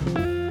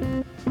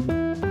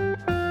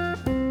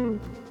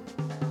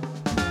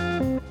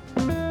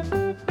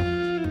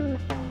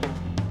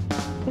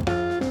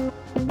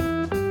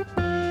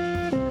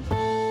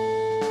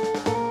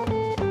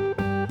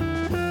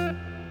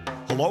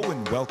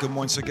Welcome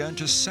once again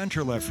to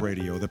Center Left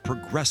Radio, the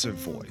progressive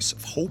voice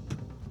of hope,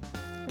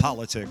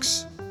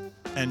 politics,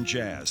 and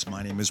jazz.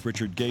 My name is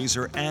Richard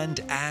Gazer, and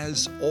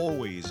as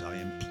always, I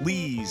am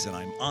pleased and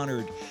I'm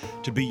honored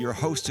to be your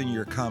host and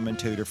your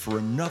commentator for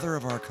another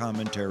of our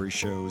commentary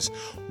shows,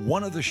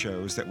 one of the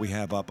shows that we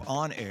have up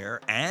on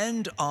air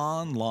and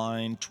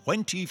online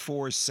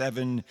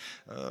 24/7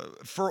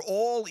 for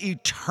all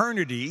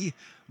eternity,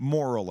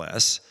 more or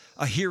less,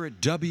 here at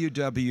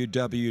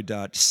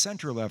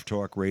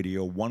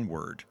www.centerlefttalkradio, one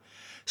word,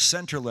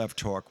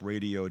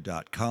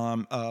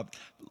 centerlefttalkradio.com.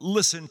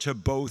 Listen to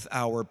both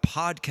our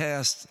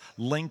podcast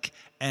link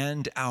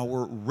and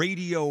our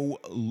radio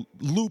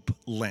loop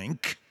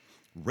link.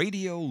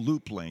 Radio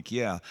loop link,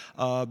 yeah.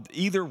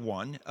 Either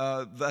one.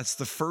 That's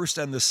the first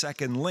and the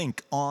second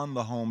link on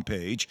the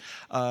homepage.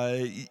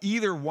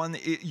 Either one,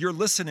 you're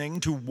listening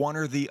to one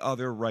or the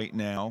other right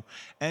now,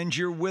 and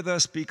you're with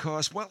us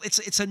because, well,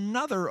 it's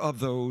another of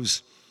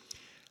those,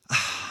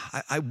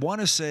 I want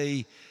to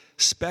say,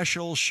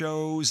 special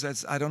shows.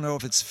 I don't know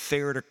if it's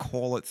fair to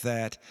call it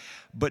that,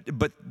 but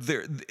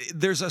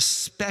there's a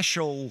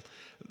special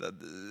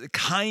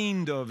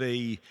kind of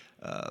a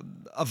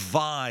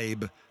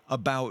vibe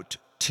about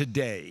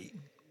today.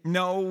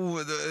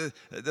 No,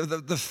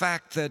 the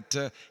fact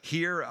that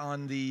here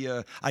on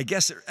the, I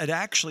guess it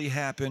actually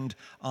happened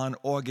on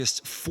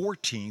August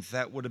 14th.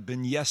 That would have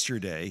been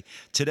yesterday.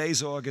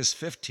 Today's August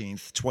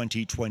 15th,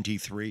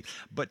 2023.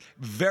 But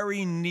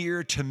very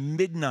near to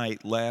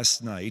midnight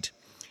last night,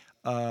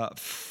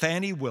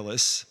 Fani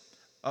Willis,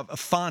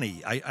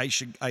 Fani, I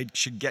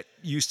should get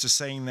used to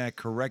saying that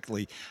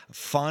correctly.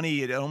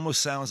 Fani, it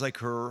almost sounds like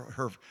her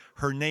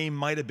name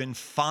might have been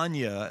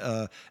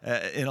Fania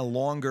in a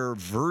longer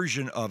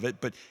version of it,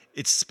 but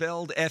it's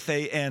spelled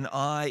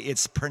F-A-N-I.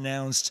 It's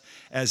pronounced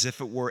as if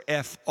it were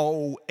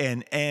F-O-N-N-Y,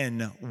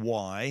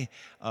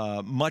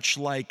 much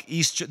like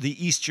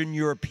the Eastern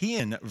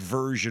European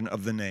version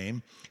of the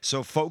name.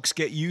 So folks,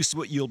 get used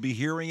to it. You'll be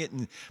hearing it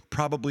and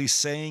probably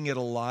saying it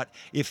a lot.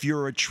 If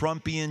you're a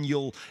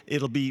Trumpian,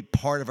 it'll be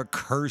part of a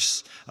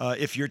curse.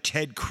 If you're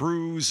Ted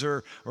Cruz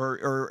or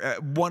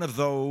one of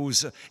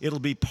those, it'll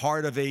be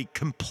part of a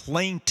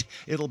complaint.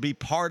 It'll be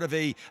part of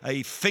a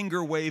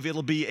finger wave.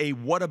 It'll be a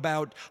what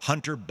about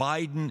Hunter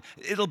Biden?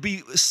 It'll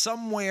be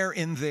somewhere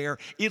in there.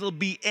 It'll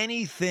be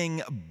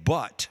anything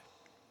but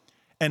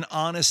an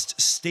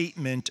honest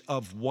statement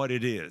of what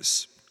it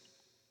is.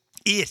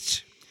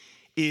 It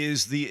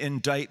is the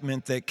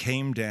indictment that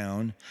came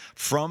down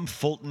from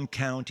Fulton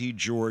County,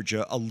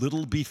 Georgia, a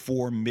little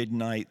before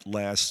midnight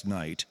last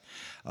night,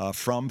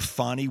 from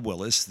Fani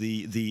Willis,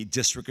 the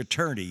district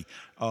attorney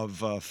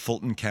of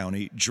Fulton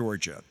County,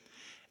 Georgia.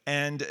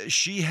 And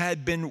she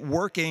had been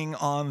working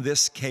on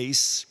this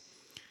case,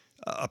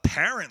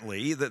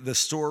 apparently, the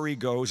story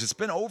goes, it's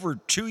been over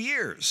 2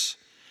 years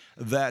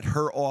that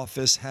her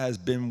office has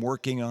been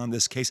working on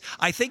this case.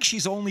 I think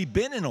she's only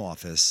been in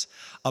office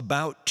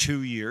about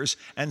 2 years,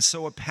 and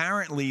so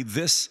apparently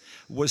this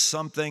was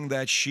something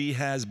that she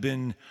has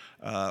been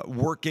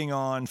working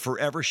on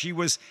forever. She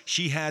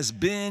has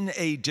been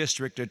a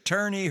district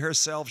attorney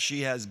herself.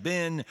 She has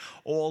been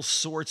all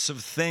sorts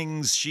of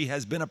things. She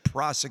has been a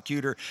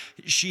prosecutor.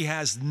 She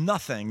has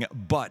nothing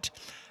but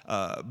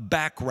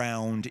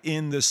background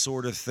in this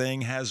sort of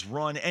thing, has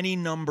run any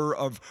number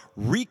of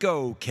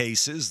RICO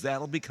cases,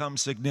 that'll become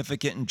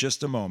significant in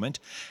just a moment,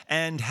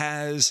 and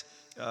has,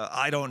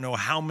 I don't know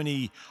how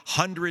many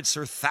hundreds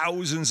or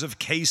thousands of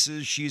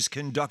cases she's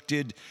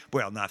conducted,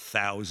 well, not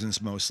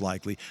thousands most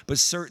likely, but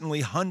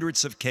certainly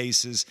hundreds of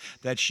cases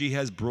that she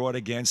has brought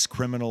against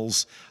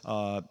criminals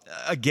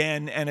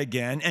again and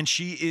again, and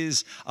she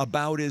is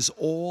about as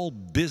all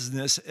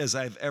business as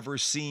I've ever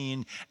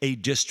seen a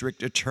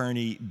district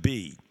attorney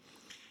be.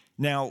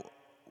 Now,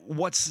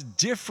 what's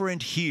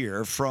different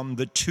here from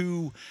the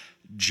two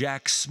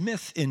Jack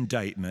Smith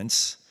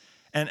indictments,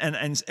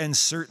 and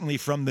certainly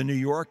from the New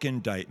York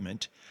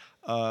indictment,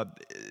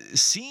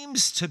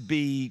 seems to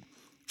be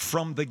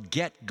from the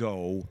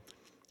get-go,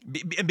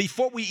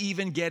 before we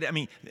even get,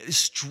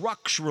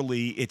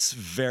 structurally it's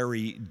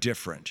very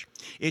different.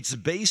 It's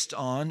based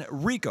on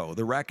RICO,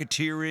 the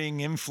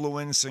Racketeering,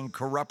 Influence, and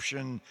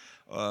Corruption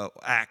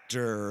Act,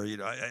 or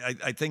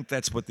I think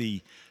that's what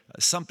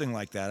something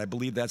like that. I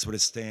believe that's what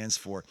it stands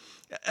for.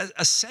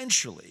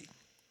 Essentially,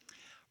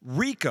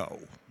 RICO,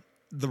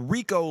 the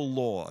RICO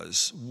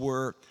laws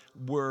were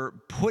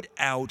put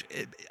out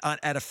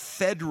at a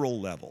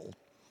federal level.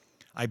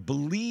 I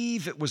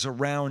believe it was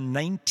around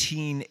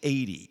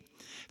 1980.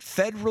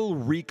 Federal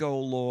RICO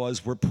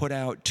laws were put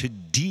out to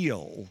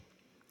deal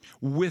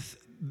with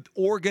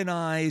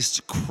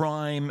organized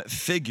crime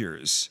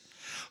figures,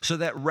 so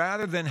that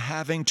rather than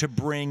having to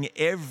bring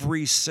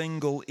every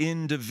single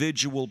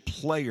individual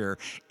player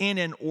in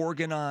an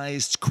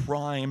organized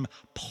crime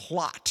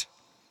plot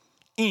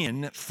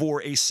in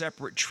for a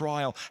separate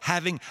trial,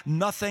 having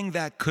nothing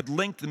that could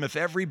link them, if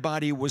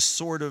everybody was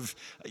sort of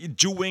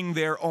doing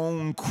their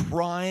own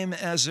crime,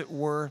 as it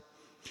were,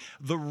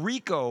 the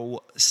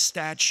RICO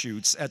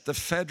statutes at the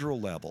federal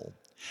level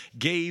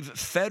gave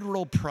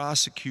federal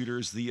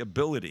prosecutors the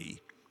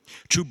ability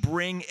to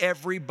bring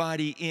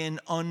everybody in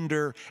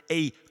under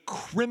a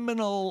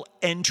criminal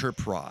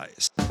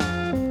enterprise,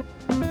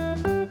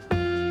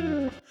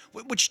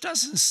 which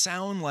doesn't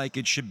sound like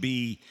it should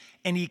be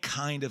any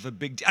kind of a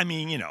big, I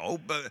mean,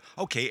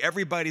 okay,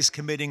 everybody's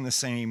committing the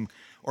same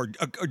or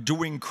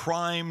doing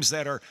crimes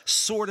that are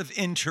sort of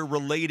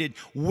interrelated.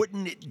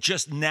 Wouldn't it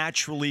just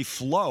naturally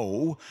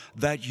flow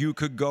that you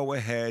could go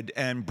ahead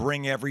and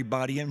bring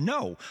everybody in?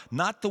 No,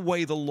 not the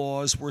way the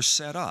laws were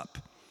set up.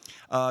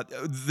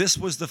 This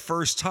was the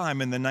first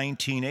time in the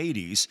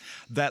 1980s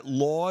that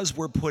laws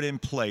were put in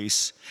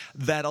place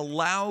that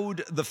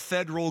allowed the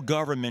federal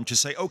government to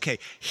say, okay,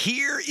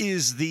 here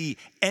is the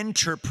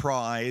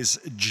enterprise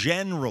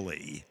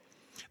generally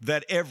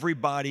that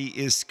everybody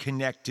is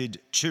connected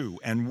to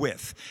and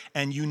with,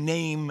 and you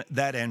name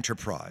that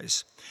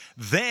enterprise.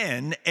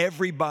 Then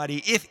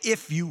everybody,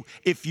 if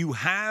you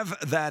have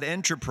that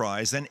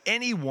enterprise, then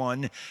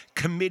anyone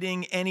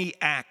committing any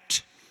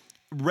act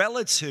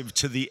relative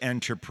to the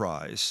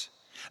enterprise,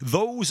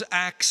 those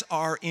acts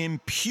are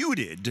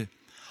imputed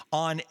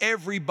on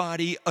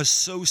everybody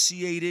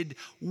associated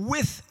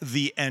with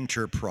the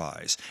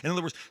enterprise. In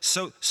other words,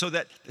 so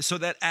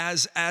that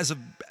as of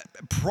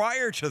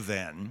prior to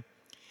then,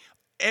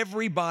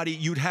 everybody,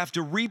 you'd have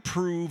to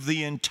reprove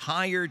the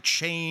entire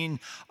chain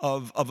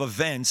of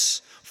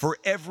events for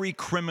every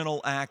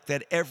criminal act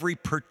that every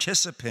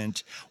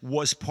participant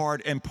was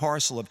part and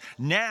parcel of.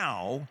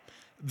 Now,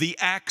 the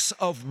acts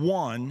of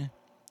one,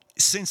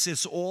 since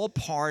it's all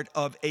part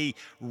of a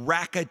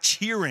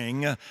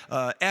racketeering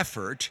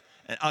effort,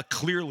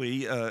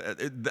 clearly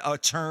a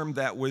term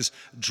that was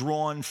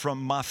drawn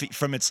from a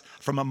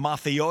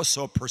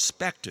mafioso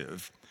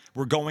perspective.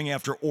 We're going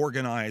after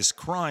organized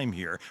crime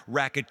here.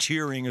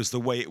 Racketeering is the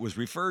way it was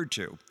referred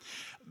to.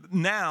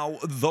 Now,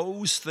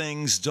 those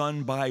things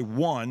done by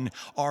one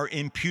are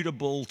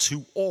imputable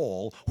to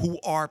all who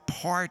are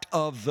part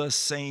of the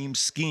same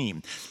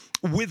scheme.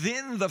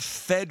 Within the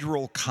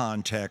federal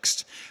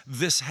context,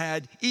 this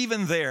had,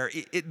 even there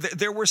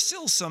were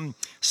still some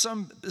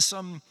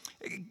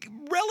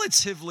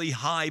relatively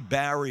high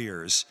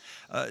barriers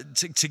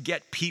to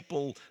get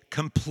people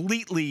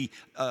completely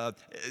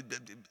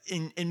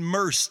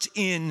immersed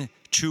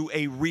into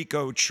a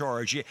RICO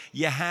charge.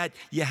 You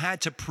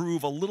had to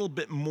prove a little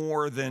bit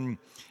more than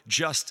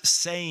just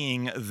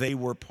saying they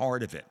were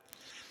part of it.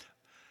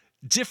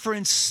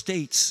 Different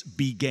states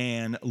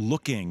began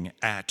looking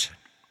at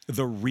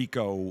the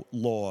RICO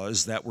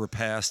laws that were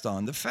passed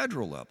on the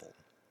federal level.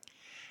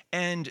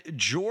 And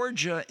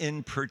Georgia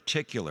in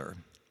particular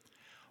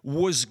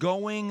was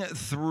going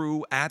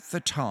through, at the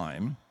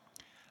time,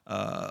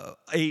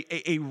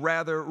 a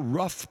rather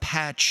rough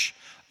patch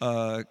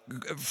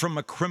from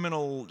a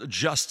criminal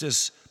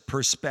justice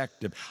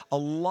perspective. A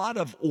lot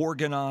of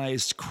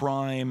organized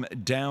crime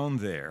down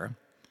there,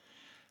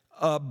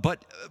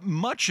 but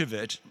much of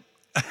it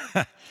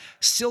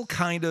still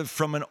kind of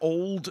from an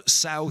old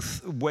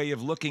South way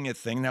of looking at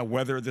things. Now,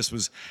 whether this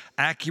was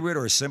accurate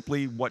or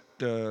simply what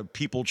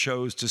people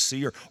chose to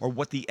see or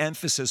what the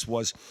emphasis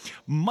was,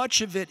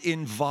 much of it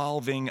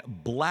involving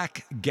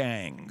black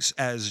gangs,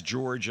 as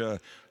Georgia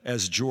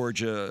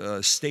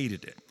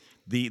stated it.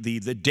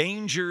 The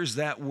dangers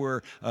that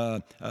were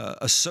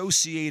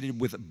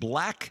associated with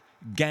black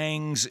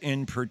gangs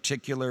in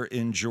particular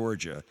in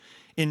Georgia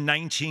in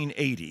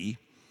 1980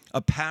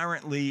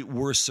 apparently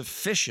were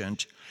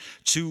sufficient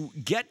to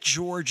get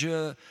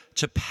Georgia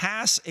to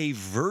pass a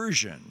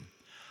version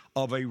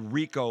of a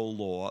RICO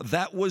law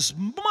that was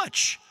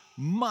much,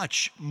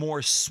 much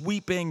more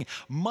sweeping,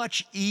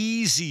 much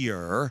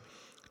easier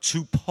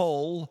to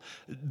pull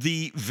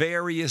the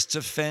various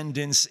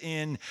defendants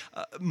in,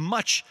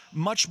 much,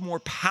 much more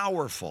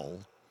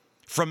powerful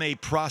from a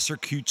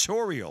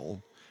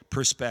prosecutorial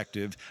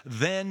perspective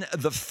than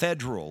the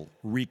federal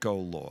RICO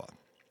law.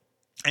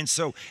 And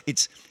so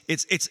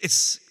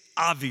it's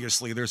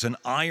obviously there's an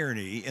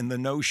irony in the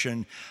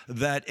notion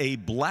that a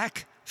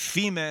black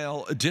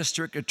female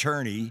district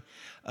attorney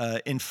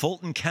in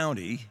Fulton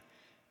County,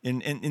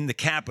 in the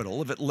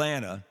capital of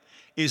Atlanta,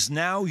 is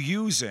now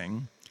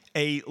using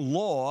a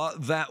law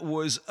that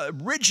was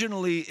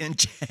originally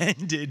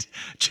intended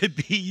to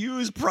be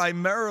used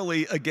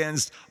primarily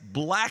against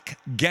black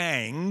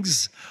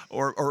gangs,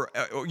 or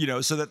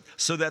so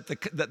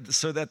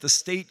that the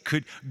state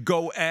could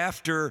go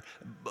after,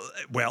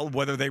 well,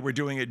 whether they were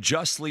doing it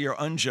justly or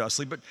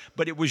unjustly,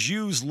 but it was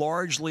used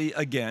largely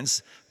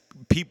against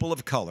people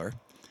of color.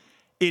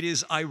 It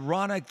is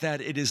ironic that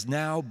it is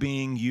now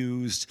being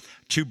used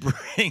to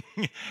bring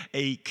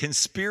a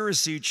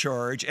conspiracy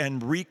charge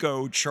and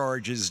RICO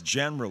charges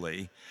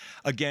generally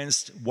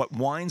against what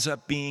winds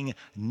up being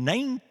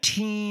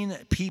 19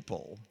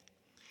 people.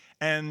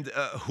 And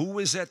who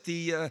was at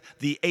the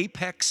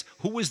apex?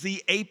 Who was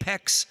the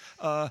apex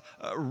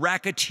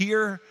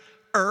racketeer?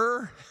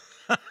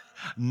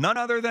 None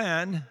other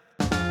than,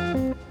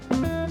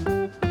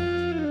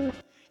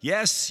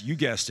 yes, you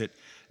guessed it,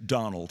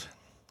 Donald.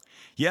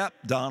 Yep,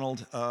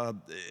 Donald,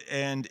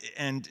 and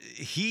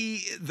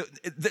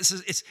this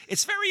is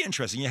it's very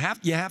interesting. You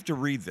have to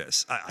read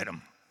this. I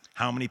don't.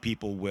 How many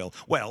people will?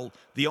 Well,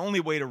 the only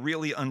way to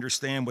really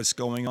understand what's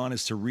going on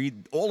is to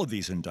read all of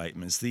these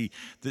indictments.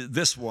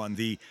 This one,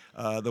 the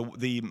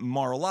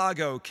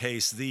Mar-a-Lago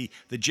case, the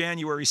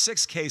January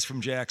 6th case from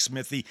Jack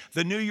Smith,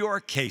 the New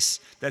York case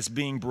that's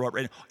being brought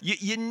right now.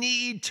 You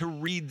need to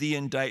read the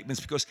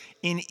indictments because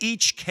in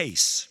each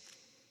case.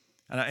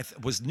 And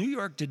did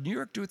New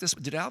York do it this?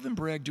 Did Alvin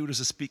Bragg do it as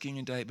a speaking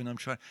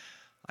indictment?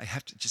 I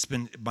have to just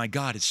been, my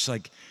God, it's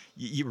like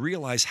you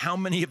realize how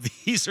many of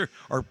these are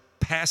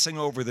passing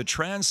over the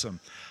transom.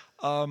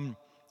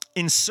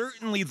 In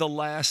certainly the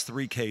last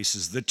three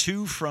cases, the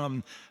two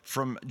from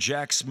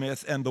Jack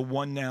Smith and the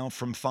one now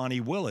from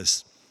Fani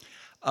Willis,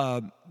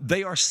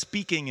 they are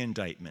speaking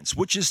indictments,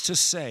 which is to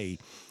say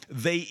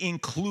they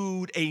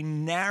include a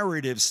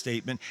narrative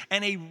statement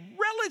and a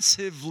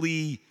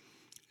relatively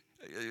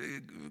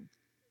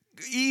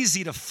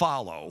easy to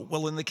follow,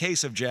 well, in the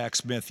case of Jack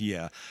Smith,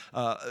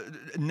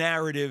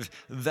 narrative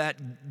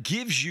that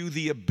gives you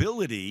the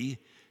ability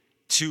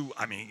to,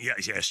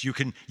 yes, you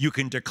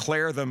can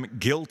declare them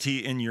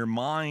guilty in your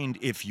mind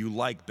if you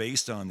like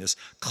based on this.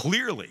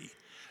 Clearly,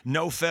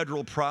 no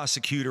federal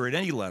prosecutor at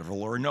any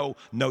level or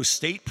no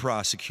state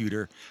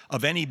prosecutor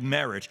of any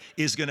merit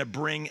is going to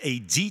bring a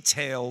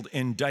detailed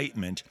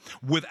indictment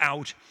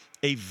without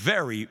a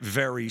very,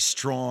 very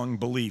strong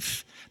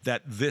belief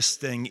that this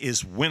thing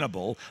is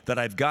winnable, that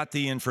I've got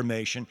the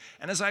information.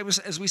 And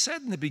as we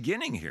said in the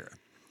beginning here,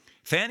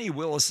 Fani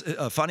Willis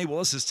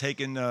has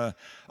taken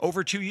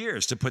over 2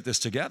 years to put this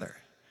together.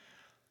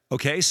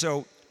 Okay,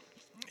 so,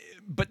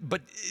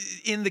 but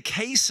in the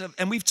case of,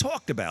 and we've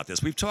talked about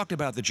this, we've talked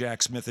about the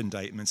Jack Smith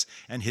indictments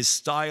and his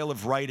style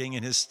of writing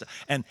and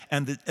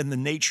the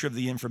nature of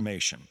the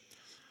information.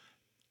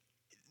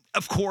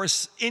 Of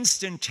course,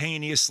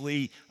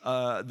 instantaneously,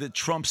 the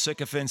Trump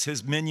sycophants,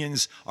 his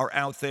minions, are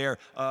out there.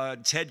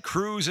 Ted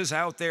Cruz is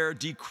out there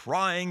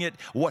decrying it.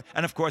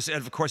 And of course,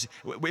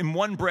 in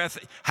one breath,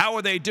 how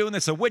are they doing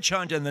this? A witch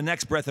hunt. And the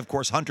next breath, of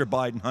course, Hunter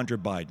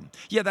Biden.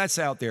 Yeah, that's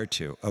out there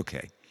too.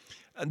 Okay,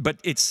 but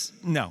it's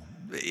not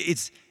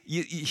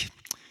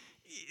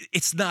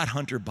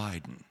Hunter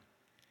Biden.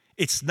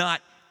 It's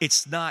not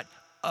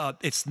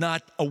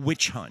a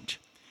witch hunt.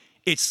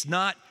 It's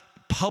not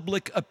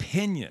public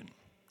opinion.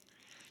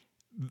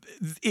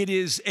 It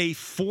is a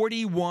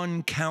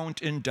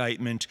 41-count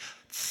indictment,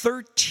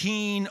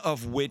 13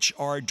 of which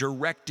are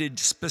directed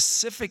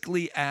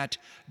specifically at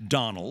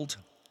Donald.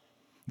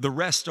 The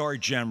rest are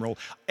general.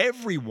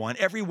 Every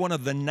one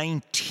of the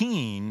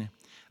 19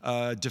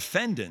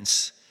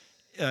 defendants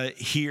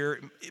here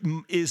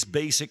is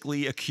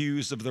basically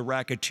accused of the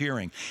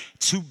racketeering.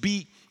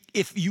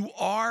 If you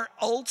are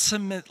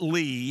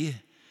ultimately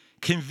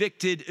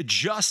convicted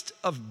just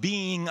of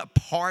being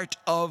part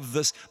of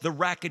the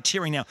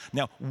racketeering.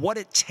 Now, what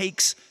it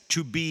takes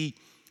to be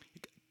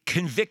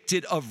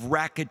convicted of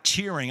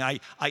racketeering,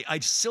 I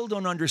still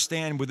don't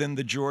understand within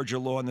the Georgia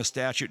law and the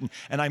statute,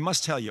 and I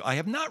must tell you, I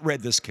have not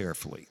read this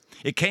carefully.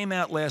 It came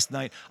out last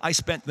night. I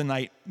spent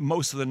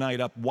most of the night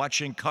up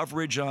watching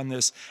coverage on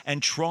this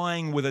and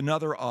trying with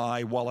another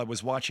eye while I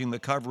was watching the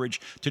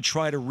coverage to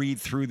try to read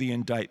through the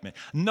indictment.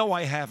 No,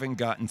 I haven't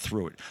gotten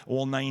through it,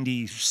 all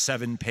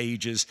 97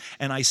 pages,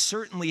 and I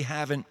certainly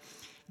haven't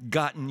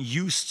gotten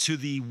used to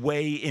the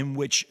way in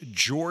which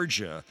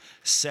Georgia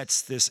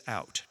sets this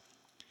out.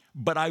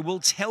 But I will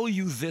tell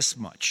you this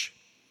much,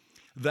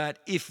 that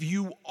if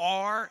you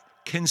are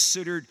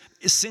considered,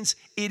 since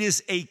it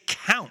is a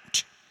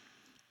count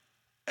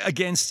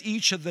against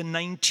each of the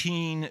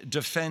 19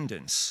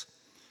 defendants,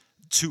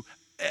 to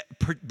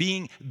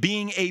being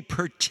a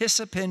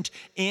participant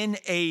in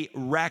a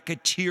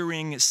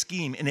racketeering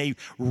scheme, in a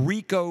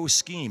RICO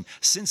scheme,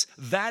 since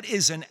that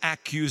is an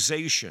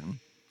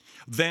accusation,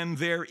 then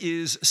there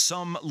is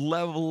some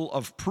level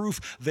of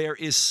proof, there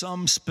is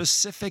some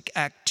specific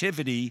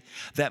activity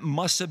that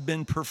must have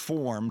been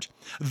performed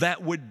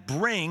that would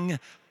bring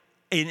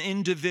an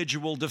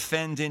individual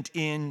defendant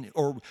in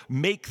or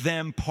make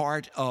them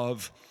part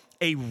of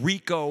a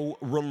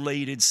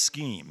RICO-related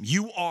scheme.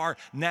 You are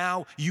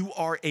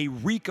a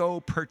RICO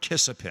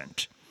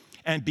participant,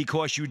 and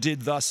because you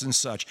did thus and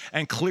such,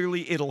 and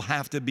clearly it'll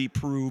have to be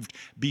proved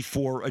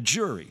before a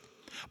jury.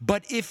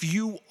 But if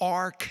you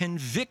are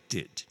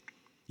convicted,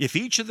 if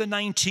each of the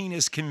 19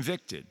 is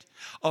convicted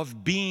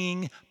of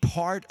being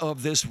part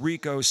of this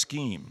RICO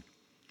scheme,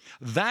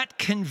 that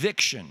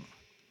conviction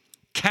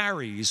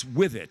carries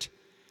with it,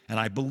 and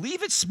I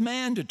believe it's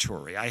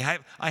mandatory. I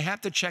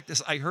have to check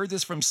this. I heard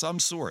this from some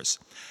source.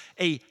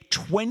 A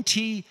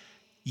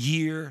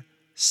 20-year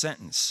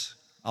sentence.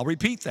 I'll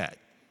repeat that.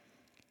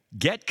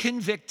 Get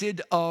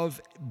convicted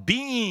of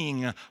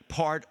being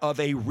part of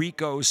a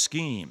RICO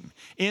scheme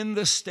in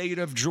the state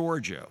of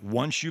Georgia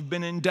once you've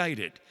been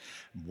indicted.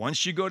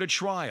 Once you go to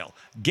trial,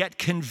 get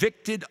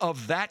convicted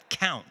of that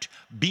count,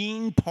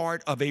 being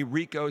part of a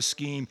RICO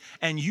scheme,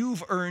 and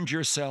you've earned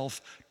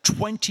yourself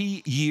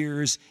 20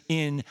 years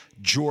in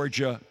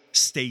Georgia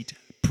State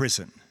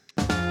Prison.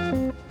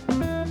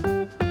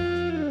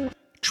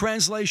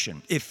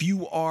 Translation: if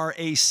you are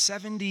a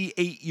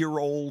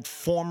 78-year-old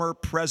former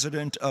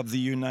president of the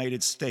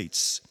United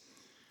States,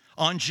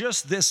 on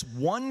just this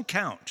one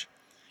count,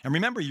 and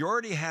remember, you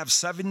already have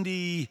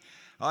 73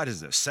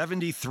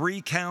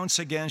 counts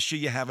against you.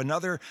 You have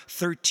another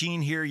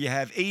 13 here. You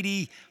have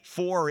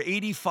 84 or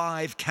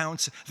 85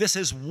 counts. This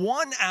is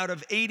 1 out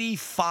of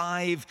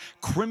 85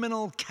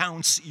 criminal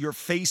counts you're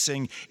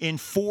facing in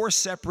 4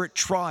 separate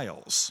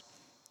trials.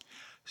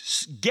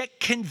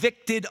 Get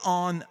convicted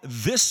on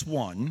this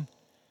one,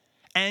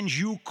 and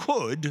you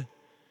could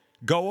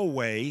go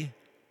away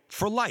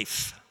for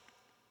life.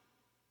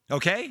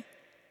 Okay?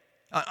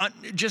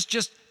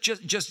 Just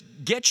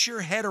get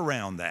your head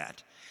around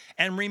that.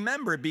 And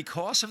remember,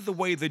 because of the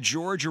way the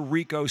Georgia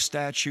RICO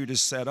statute is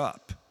set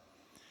up,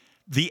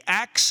 the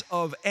acts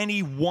of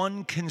any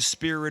one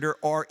conspirator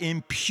are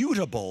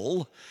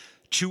imputable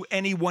to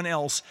anyone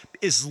else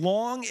as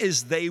long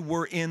as they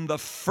were in the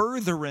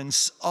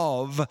furtherance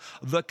of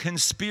the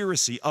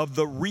conspiracy, of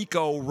the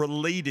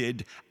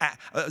RICO-related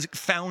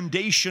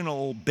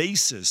foundational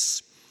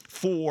basis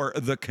for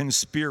the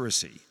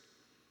conspiracy.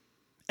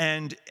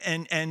 And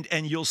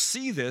you'll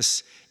see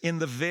this in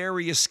the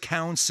various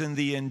counts in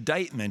the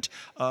indictment.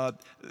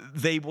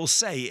 They will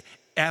say,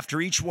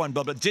 after each one,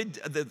 blah, blah, did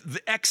the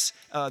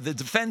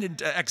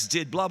defendant X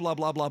did blah, blah,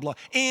 blah, blah, blah,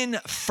 in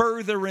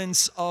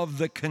furtherance of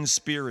the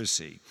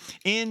conspiracy,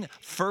 in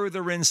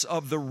furtherance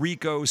of the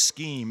RICO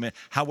scheme,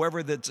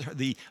 however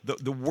the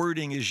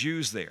wording is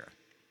used there.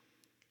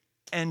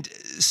 And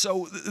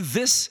so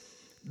this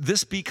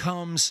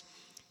becomes,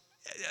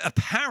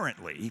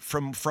 apparently,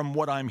 from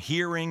what I'm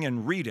hearing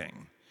and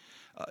reading,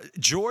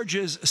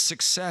 Georgia's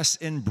success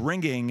in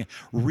bringing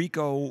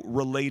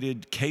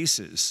RICO-related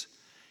cases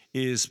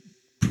is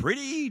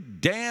pretty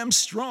damn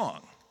strong.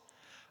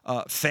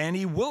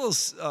 Fani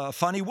Willis'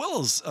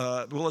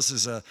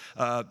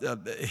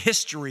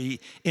 history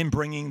in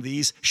bringing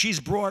these, she's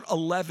brought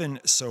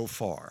 11 so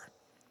far.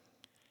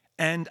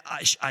 And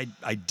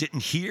I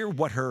didn't hear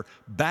what her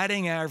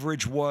batting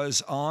average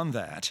was on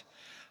that.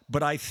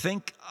 But I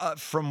think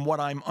from what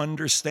I'm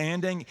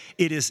understanding,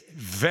 it is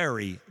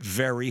very,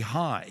 very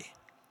high.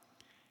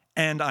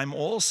 And I'm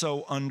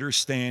also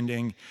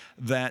understanding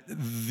that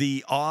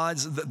the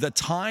odds, the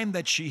time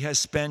that she has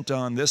spent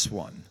on this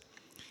one,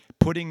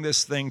 putting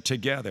this thing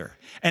together,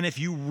 and if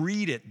you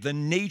read it, the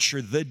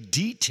nature, the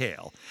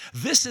detail,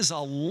 this is a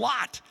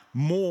lot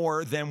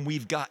more than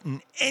we've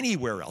gotten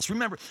anywhere else.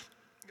 Remember,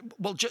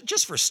 well,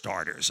 just for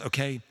starters,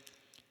 okay,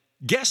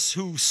 guess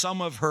who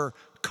some of her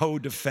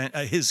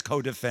his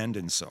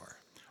co-defendants are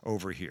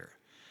over here.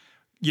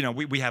 You know,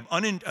 we have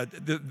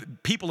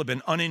people have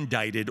been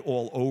unindicted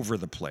all over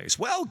the place.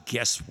 Well,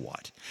 guess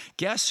what?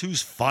 Guess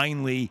who's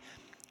finally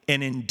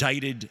an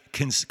indicted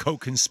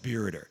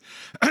co-conspirator?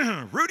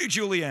 Rudy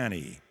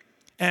Giuliani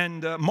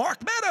and Mark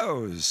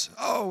Meadows.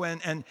 Oh,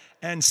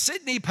 and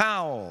Sidney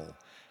Powell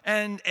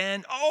and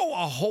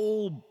a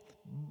whole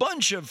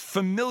bunch of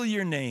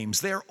familiar names.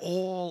 They're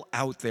all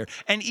out there,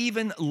 and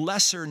even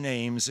lesser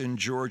names in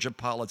Georgia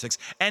politics.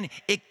 And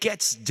it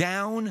gets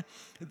down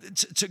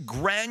to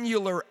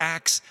granular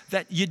acts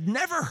that you'd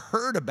never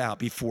heard about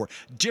before,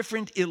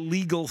 different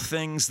illegal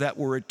things that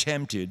were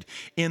attempted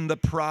in the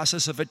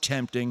process of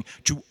attempting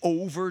to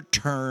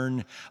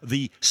overturn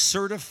the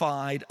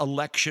certified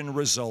election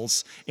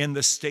results in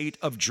the state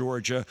of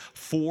Georgia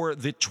for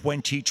the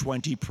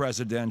 2020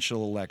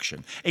 presidential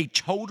election. A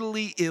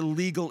totally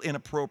illegal,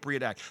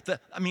 inappropriate act.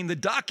 The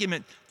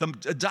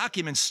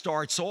document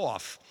starts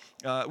off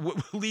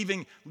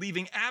leaving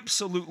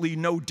absolutely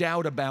no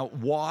doubt about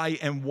why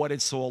and what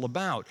it's all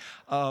about.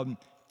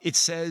 It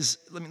says,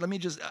 let me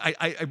just,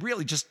 I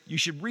really just, you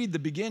should read the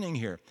beginning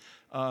here.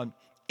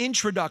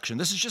 Introduction.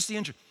 This is just the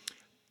intro.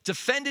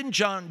 Defendant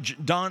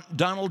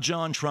Donald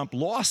John Trump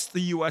lost the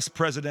U.S.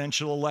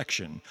 presidential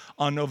election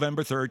on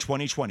November 3rd,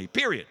 2020.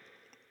 Period.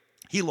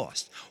 He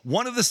lost.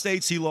 One of the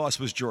states he lost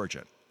was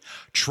Georgia.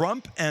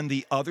 Trump and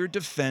the other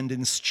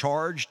defendants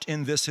charged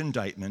in this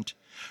indictment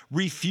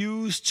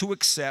refused to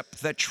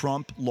accept that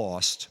Trump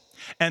lost,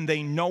 and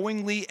they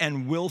knowingly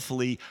and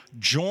willfully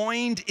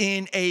joined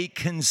in a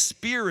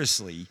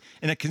conspiracy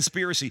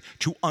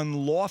to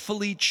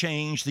unlawfully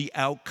change the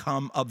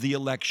outcome of the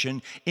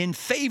election in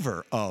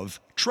favor of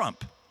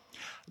Trump.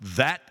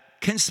 That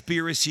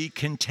conspiracy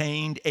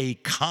contained a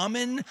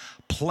common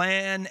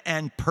plan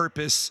and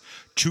purpose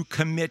to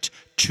commit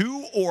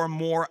 2 or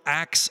more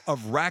acts of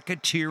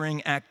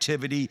racketeering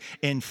activity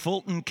in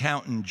Fulton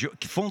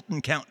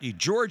County,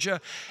 Georgia,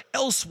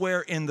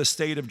 elsewhere in the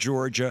state of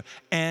Georgia,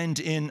 and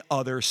in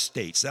other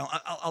states. Now,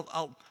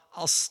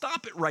 I'll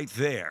stop it right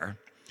there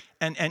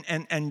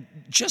and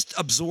just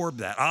absorb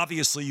that.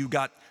 Obviously, you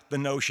got the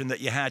notion that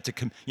you had to,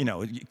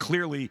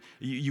 clearly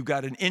you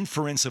got an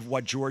inference of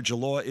what Georgia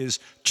law is,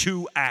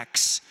 2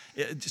 acts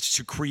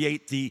to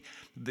create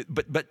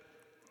but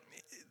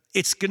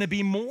it's going to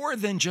be more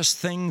than just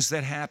things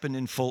that happened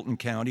in Fulton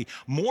County,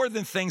 more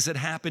than things that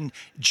happened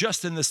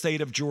just in the state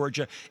of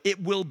Georgia.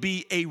 It will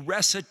be a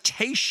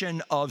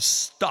recitation of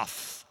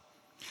stuff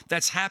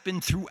that's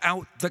happened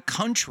throughout the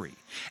country.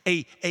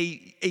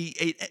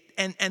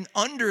 And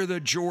under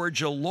the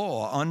Georgia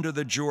law, under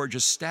the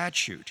Georgia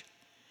statute,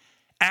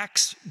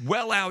 acts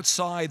well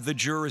outside the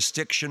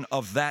jurisdiction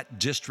of that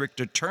district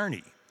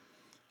attorney,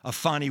 of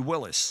Fani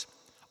Willis,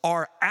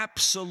 are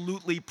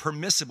absolutely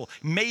permissible,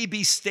 may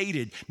be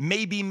stated,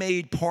 may be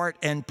made part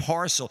and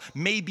parcel,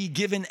 may be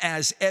given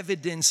as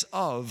evidence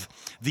of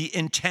the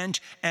intent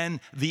and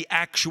the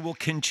actual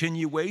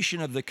continuation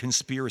of the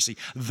conspiracy.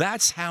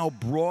 That's how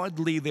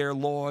broadly their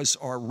laws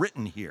are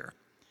written here.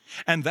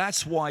 And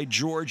that's why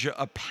Georgia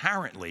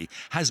apparently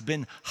has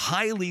been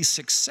highly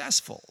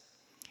successful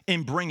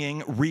in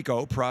bringing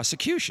RICO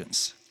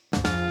prosecutions.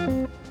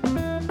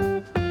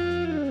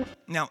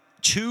 Now,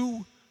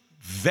 two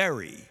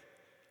very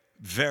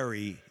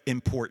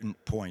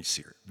important points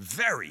here.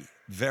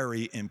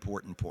 Very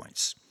important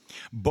points.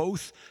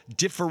 Both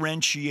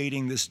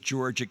differentiating this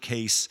Georgia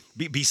case,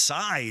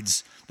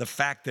 besides the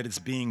fact that it's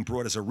being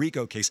brought as a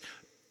RICO case,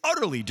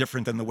 utterly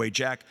different than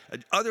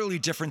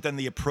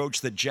the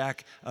approach that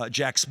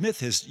Jack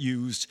Smith has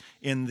used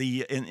in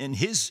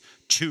his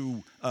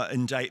two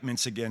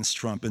indictments against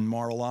Trump in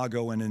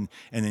Mar-a-Lago and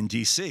in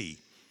D.C.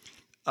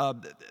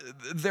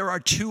 There are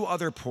two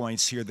other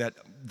points here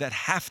that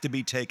have to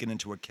be taken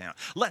into account.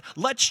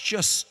 Let's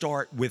just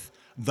start with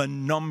the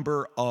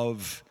number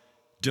of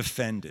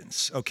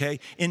defendants, okay?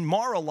 In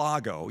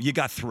Mar-a-Lago, you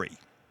got three.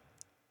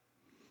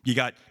 You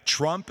got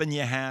Trump, and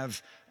you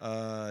have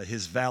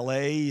his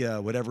valet,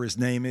 whatever his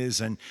name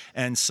is, and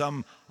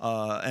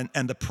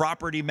the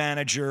property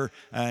manager,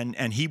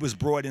 and he was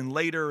brought in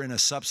later in a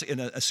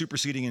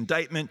superseding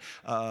indictment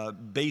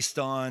based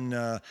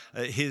on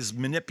his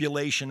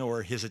manipulation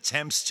or his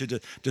attempts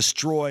to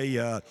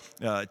destroy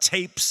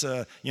tapes,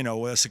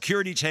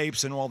 security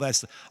tapes, and all that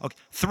stuff. Okay,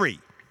 three.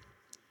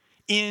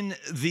 In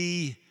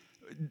the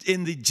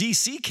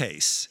D.C.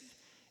 case,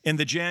 in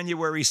the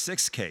January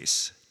 6th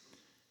case,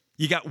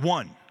 you got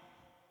one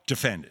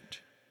defendant,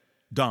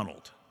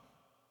 Donald.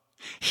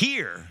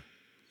 Here,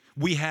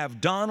 we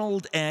have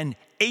Donald and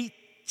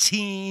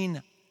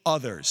 18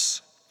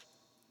 others.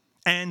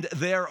 And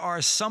there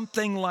are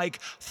something like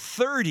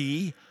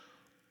 30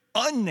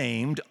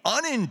 unnamed,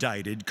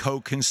 unindicted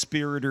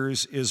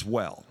co-conspirators as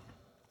well.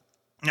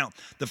 Now,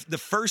 the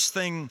first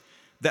thing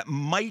that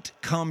might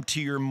come to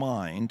your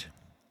mind,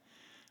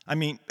 I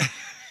mean,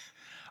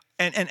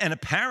 and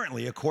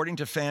apparently, according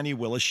to Fani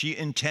Willis, she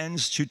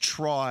intends to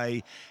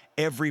try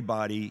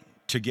everybody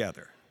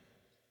together.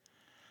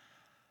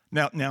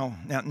 Now,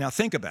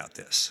 think about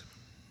this.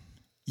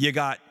 You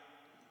got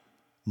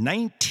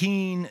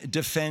 19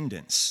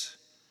 defendants.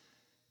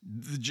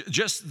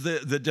 Just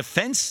the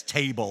defense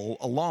table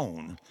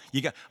alone,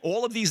 you got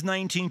all of these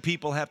 19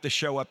 people have to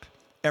show up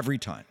every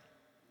time.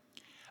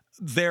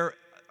 Their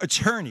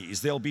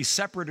attorneys, there'll be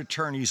separate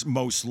attorneys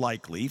most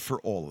likely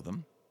for all of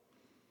them.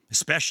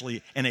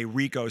 Especially in a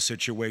RICO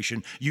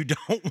situation,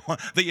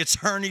 the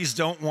attorneys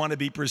don't want to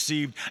be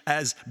perceived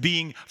as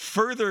being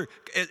further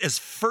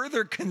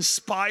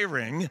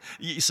conspiring.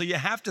 So you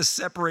have to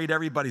separate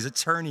everybody's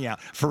attorney out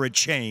for a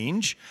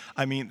change.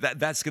 I mean,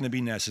 that's going to be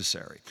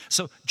necessary.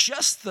 So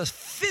just the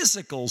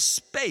physical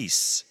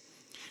space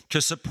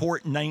to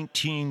support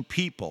 19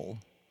 people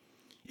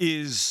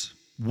is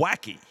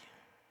wacky.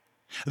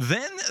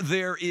 Then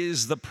there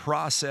is the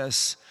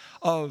process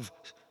of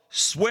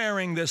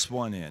swearing this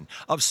one in,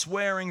 of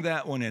swearing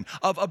that one in,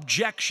 of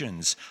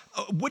objections.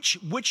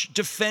 Which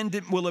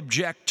defendant will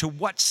object to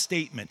what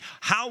statement?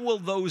 How will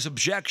those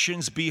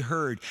objections be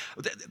heard?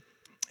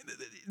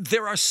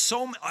 There are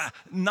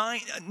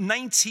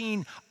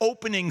 19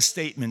 opening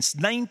statements,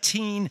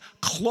 19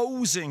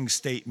 closing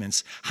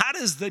statements. How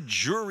does the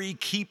jury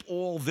keep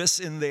all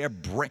this in their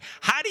brain?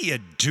 How do you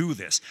do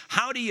this?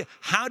 How do you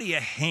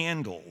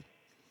handle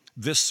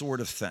this sort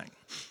of thing?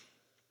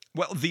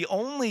 Well, the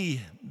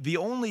only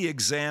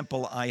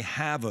example I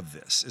have of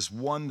this is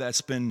one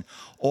that's been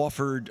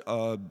offered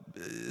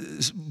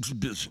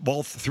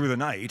both through the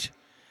night,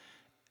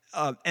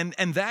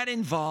 and that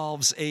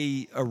involves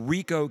a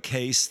RICO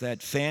case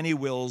that Fani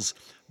Willis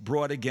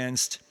brought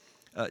against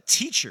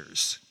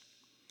teachers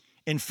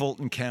in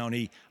Fulton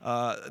County.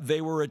 They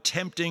were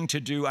attempting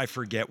to do, I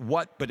forget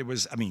what, but it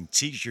was,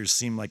 teachers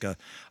seem like a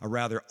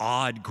rather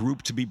odd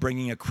group to be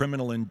bringing a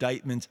criminal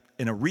indictment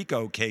in a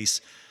RICO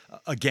case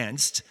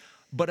against.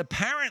 But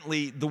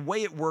apparently, the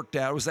way it worked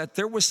out was that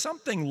there was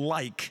something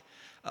like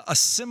a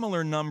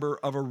similar number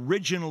of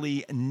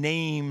originally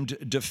named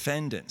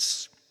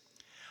defendants.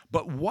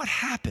 But what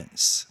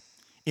happens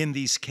in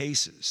these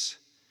cases,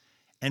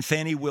 and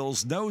Fani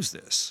Willis knows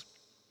this,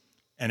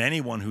 and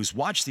anyone who's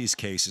watched these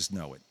cases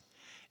know it,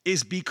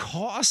 is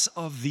because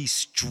of the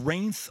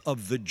strength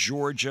of the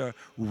Georgia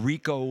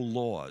RICO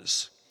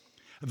laws,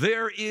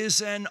 there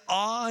is an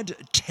odd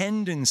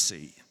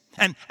tendency,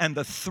 and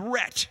the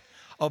threat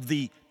of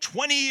the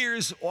 20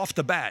 years off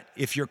the bat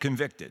if you're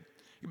convicted.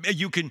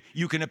 You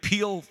can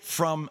appeal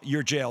from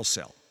your jail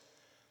cell.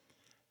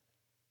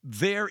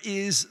 There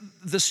is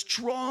the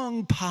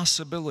strong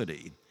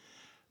possibility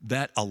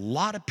that a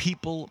lot of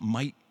people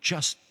might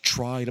just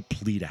try to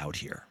plead out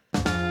here.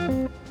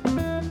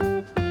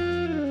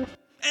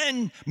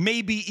 and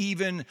maybe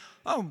even,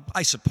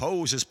 I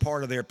suppose as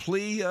part of their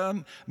plea,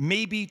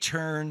 maybe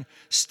turn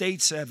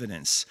state's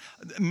evidence.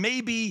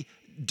 Maybe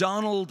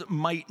Donald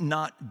might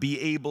not be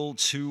able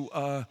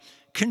to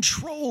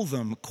control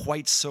them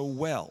quite so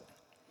well.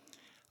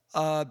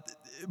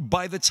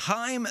 By the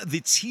time the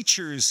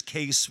teacher's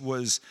case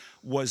was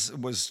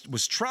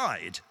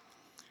tried,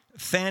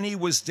 Fannie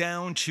was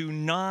down to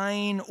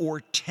 9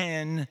 or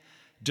 10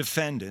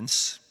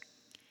 defendants,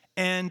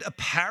 and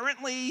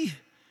apparently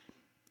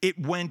it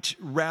went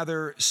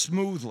rather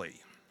smoothly.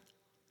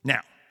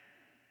 Now,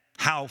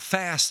 how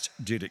fast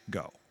did it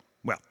go?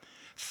 Well,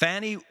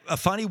 Fannie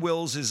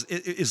Wills is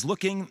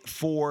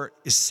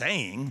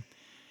saying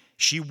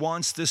she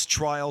wants this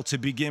trial to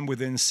begin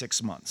within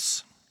 6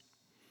 months.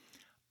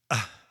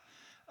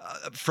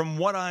 From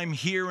what I'm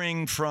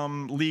hearing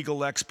from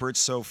legal experts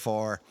so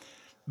far,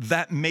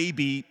 that may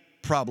be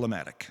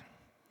problematic.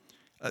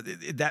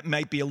 That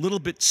might be a little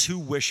bit too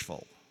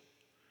wishful.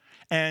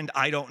 And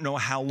I don't know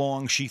how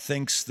long she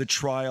thinks the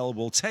trial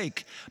will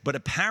take, but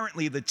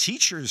apparently the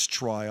teacher's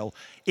trial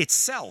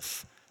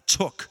itself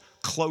took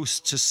close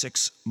to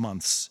 6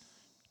 months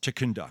to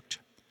conduct.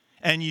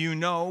 And you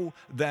know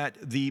that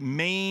the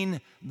main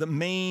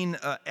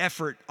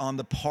effort on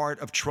the part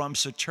of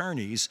Trump's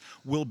attorneys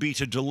will be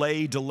to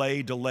delay.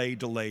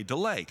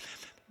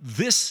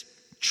 This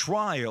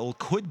trial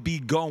could be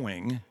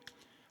going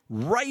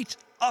right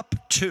up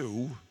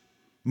to,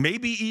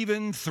 maybe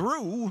even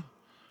through,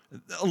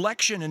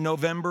 election in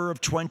November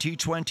of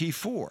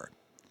 2024.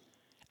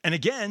 And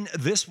again,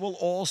 this will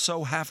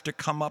also have to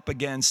come up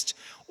against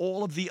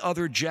all of the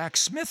other Jack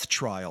Smith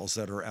trials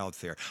that are out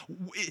there.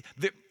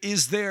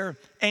 Is there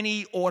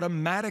any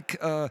automatic,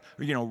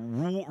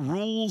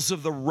 rules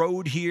of the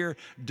road here?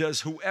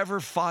 Does whoever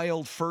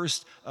filed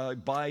first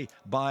by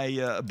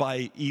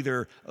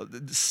either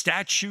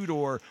statute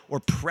or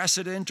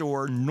precedent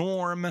or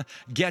norm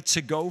get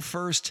to go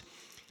first?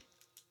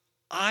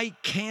 I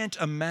can't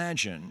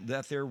imagine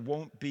that there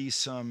won't be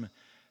some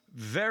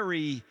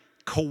very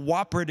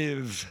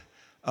cooperative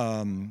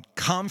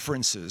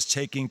conferences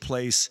taking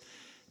place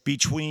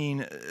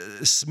between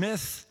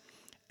Smith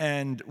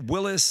and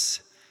Willis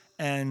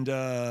and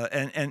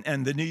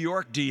the New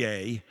York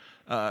DA,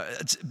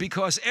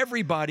 because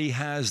everybody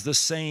has the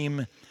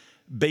same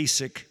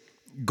basic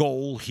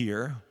goal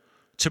here: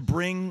 to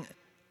bring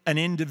an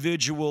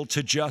individual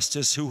to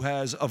justice who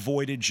has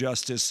avoided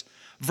justice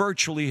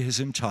virtually his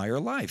entire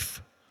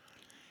life.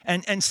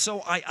 And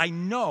so I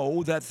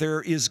know that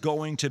there is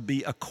going to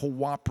be a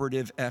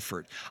cooperative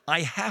effort.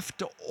 I have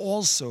to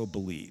also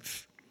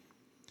believe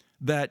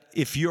that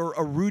if you're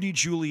a Rudy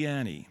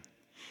Giuliani,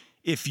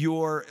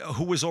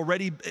 who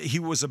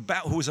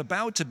was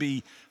about to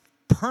be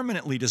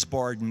permanently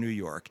disbarred in New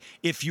York,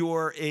 if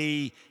you're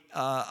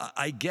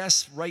I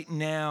guess right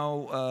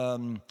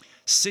now,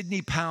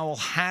 Sidney Powell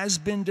has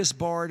been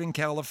disbarred in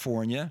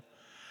California.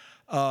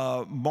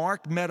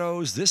 Mark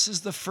Meadows, this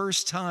is the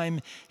first time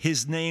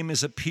his name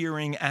is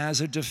appearing as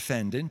a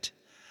defendant.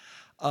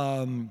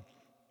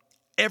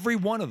 Every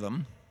one of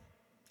them,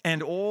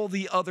 and all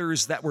the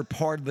others that were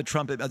part of the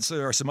Trump, so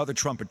there are some other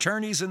Trump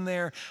attorneys in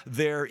there.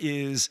 There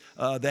is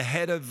the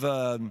head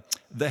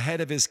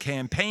of his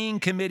campaign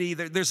committee.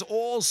 There's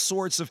all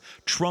sorts of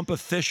Trump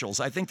officials.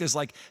 I think there's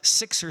like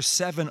 6 or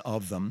 7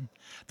 of them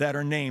that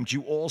are named.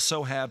 You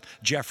also have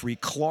Jeffrey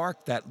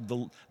Clark, that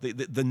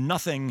the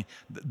nothing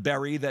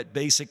berry that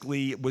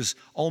basically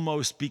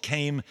almost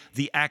became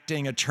the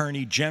acting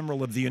attorney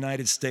general of the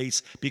United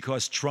States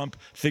because Trump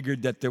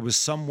figured that there was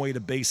some way to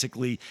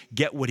basically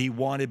get what he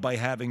wanted by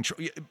having,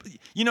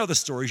 you know the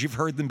stories, you've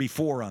heard them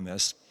before on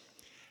this.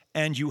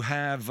 And you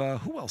have,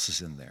 who else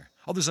is in there?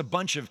 Oh, there's a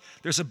bunch of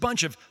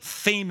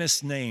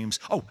famous names.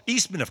 Oh,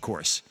 Eastman, of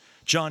course.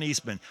 John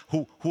Eastman,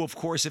 who of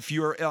course, if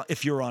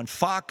you're on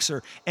Fox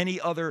or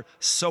any other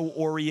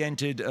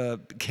so-oriented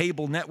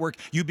cable network,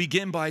 you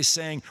begin by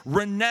saying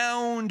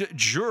renowned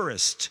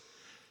jurist,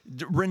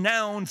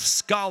 renowned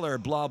scholar,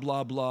 blah,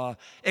 blah, blah,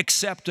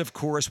 except, of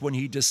course, when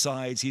he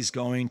decides he's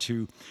going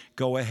to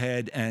go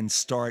ahead and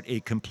start a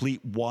complete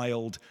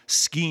wild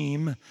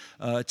scheme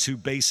to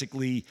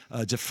basically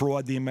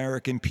defraud the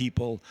American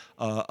people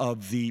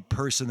of the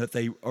person that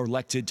they are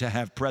elected to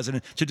have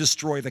president, to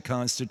destroy the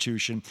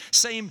Constitution.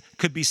 Same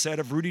could be said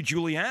of Rudy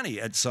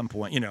Giuliani at some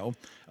point,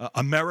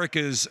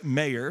 America's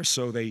mayor,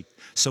 so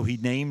he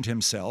named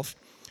himself.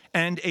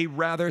 And a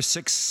rather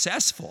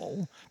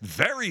successful,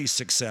 very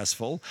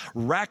successful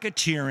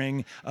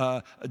racketeering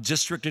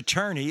district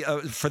attorney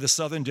for the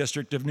Southern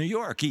District of New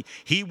York.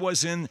 He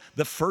was in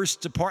the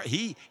first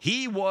department.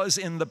 He was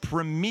in the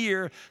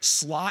premier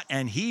slot,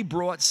 and he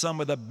brought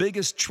some of the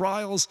biggest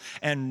trials.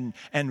 And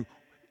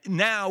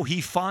now he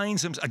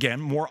finds himself,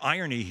 again, more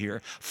irony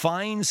here,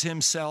 finds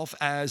himself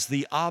as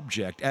the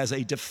object, as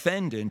a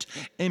defendant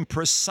in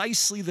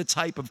precisely the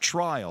type of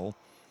trial,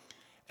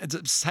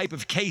 the type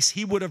of case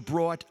he would have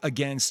brought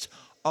against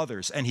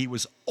others. And he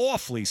was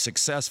awfully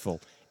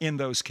successful in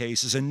those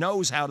cases and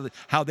knows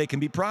how they can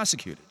be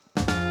prosecuted.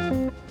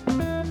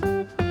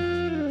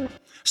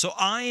 So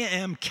I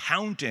am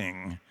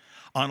counting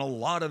on a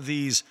lot of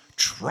these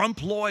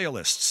Trump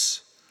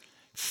loyalists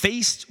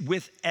faced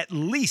with at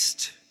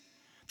least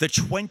the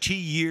 20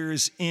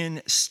 years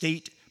in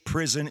state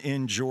prison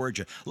in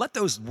Georgia. Let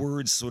those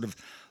words sort of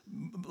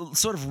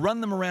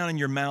run them around in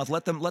your mouth.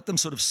 Let them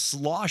sort of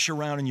slosh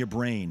around in your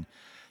brain.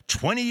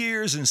 20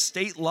 years in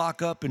state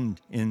lockup in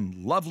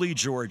lovely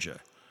Georgia.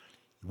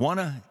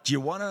 Do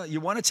you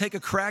wanna take a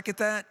crack at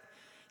that?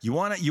 You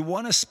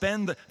wanna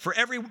spend for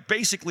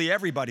basically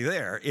everybody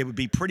there, it would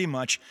be pretty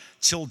much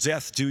till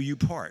death do you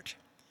part.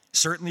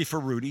 Certainly for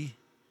Rudy.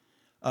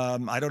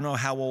 I don't know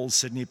how old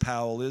Sidney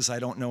Powell is. I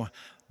don't know.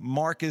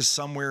 Mark is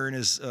somewhere in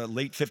his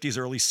late 50s,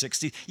 early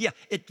 60s. Yeah,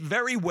 it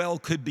very well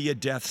could be a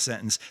death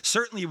sentence.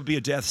 Certainly it would be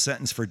a death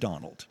sentence for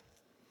Donald.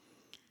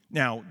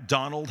 Now,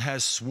 Donald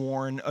has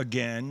sworn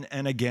again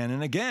and again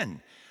and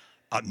again.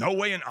 No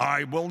way, and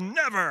I will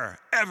never,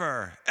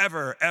 ever,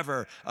 ever,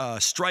 ever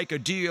strike a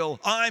deal.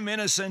 I'm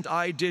innocent.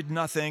 I did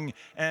nothing.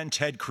 And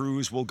Ted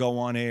Cruz will go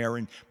on air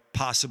and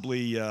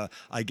possibly, a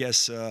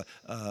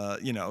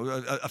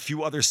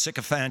few other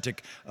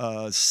sycophantic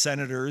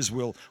senators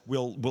will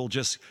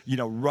just,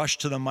 rush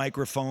to the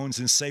microphones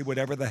and say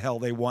whatever the hell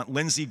they want.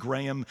 Lindsey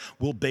Graham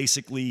will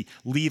basically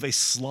leave a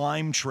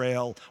slime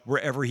trail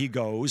wherever he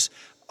goes.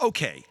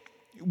 Okay,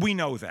 we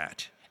know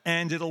that.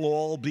 And it'll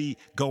all be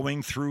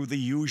going through the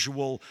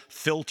usual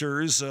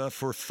filters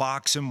for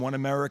Fox and One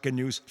America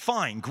News.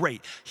 Fine,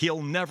 great.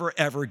 He'll never,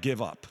 ever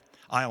give up.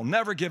 I'll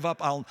never give up.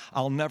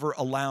 I'll never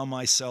allow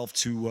myself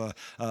to,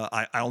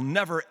 I'll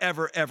never,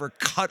 ever, ever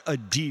cut a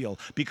deal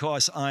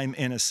because I'm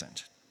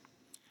innocent.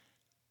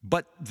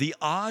 But the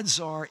odds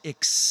are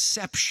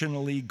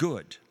exceptionally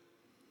good,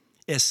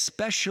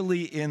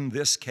 especially in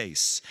this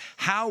case,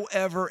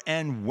 however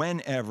and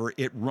whenever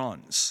it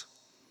runs,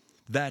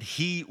 that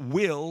he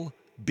will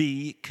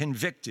be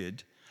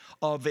convicted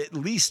of at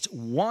least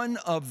one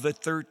of the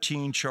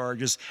 13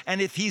 charges.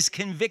 And if he's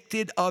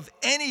convicted of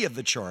any of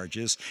the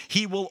charges,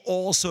 he will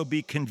also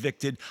be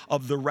convicted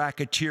of the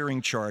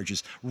racketeering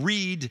charges.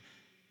 Read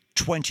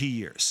 20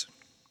 years.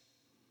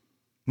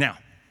 Now,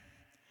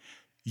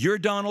 you're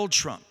Donald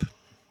Trump,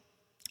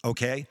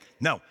 okay?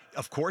 No,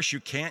 of course you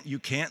can't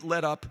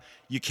let up,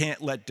 you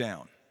can't let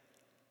down.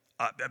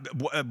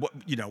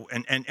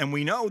 And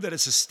we know that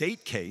it's a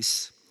state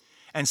case.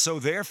 And so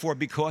therefore,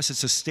 because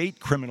it's a state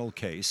criminal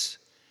case,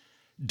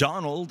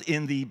 Donald,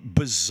 in the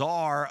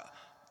bizarre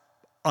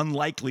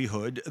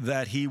unlikelihood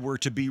that he were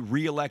to be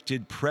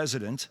reelected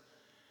president,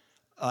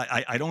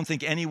 I don't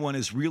think anyone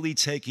is really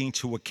taking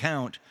into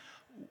account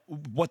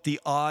what the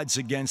odds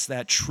against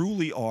that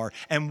truly are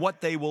and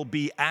what they will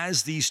be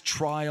as these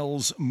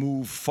trials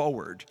move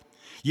forward.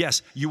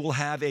 Yes, you will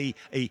have an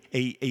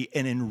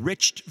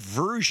enriched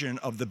version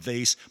of the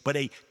base, but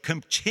a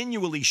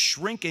continually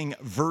shrinking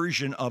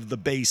version of the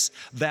base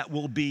that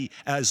will be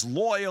as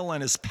loyal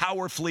and as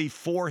powerfully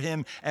for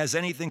him as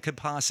anything could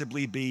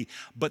possibly be.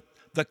 But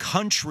the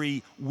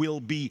country will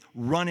be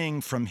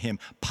running from him.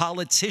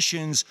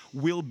 Politicians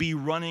will be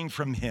running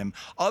from him.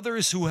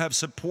 Others who have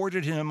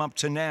supported him up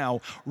to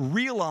now,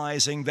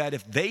 realizing that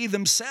if they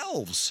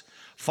themselves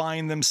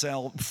find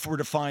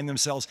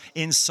themselves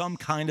in some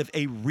kind of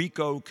a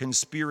RICO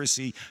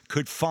conspiracy,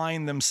 could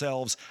find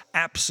themselves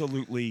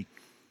absolutely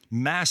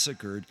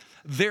massacred,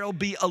 there'll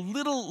be a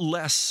little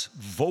less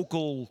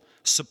vocal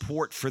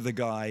support for the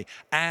guy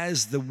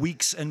as the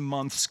weeks and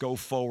months go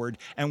forward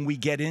and we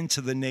get into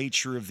the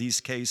nature of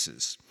these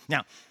cases.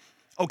 Now,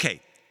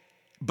 okay,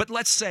 but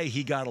let's say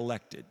he got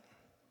elected.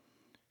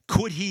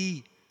 Could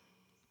he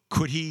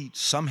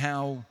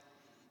somehow,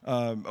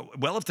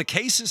 if the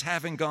cases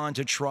haven't gone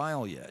to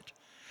trial yet,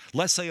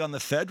 let's say on the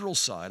federal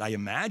side, I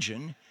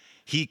imagine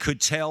he could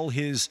tell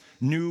his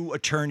new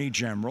attorney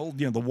general,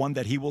 the one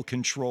that he will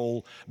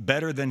control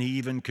better than he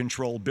even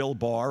controlled Bill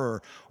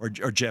Barr or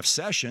Jeff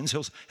Sessions,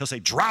 he'll say,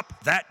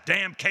 drop that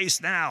damn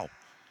case now.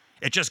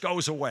 It just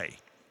goes away.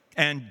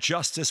 And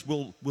justice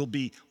will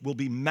be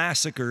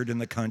massacred in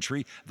the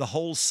country. The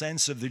whole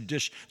sense of the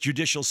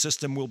judicial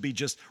system will be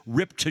just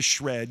ripped to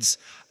shreds.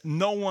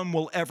 No one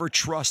will ever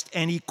trust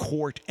any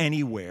court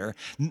anywhere.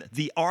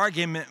 The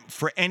argument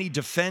for any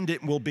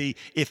defendant will be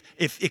if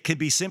it could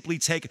be simply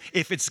taken,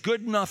 if it's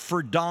good enough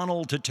for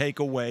Donald to take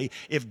away,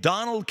 if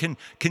Donald can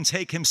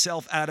take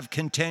himself out of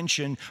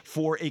contention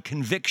for a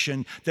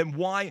conviction, then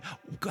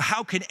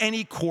how can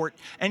any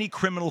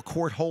criminal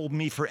court hold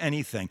me for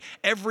anything?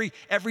 Every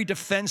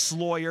defense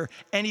lawyer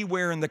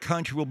anywhere in the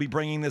country will be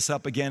bringing this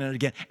up again and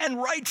again,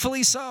 and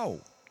rightfully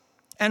so.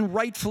 And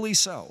rightfully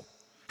so.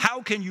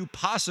 How can you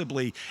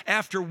possibly,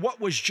 after what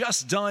was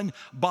just done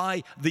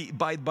by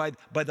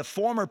the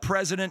former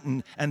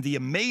president and the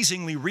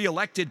amazingly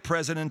reelected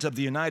president of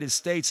the United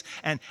States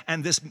and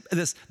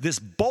this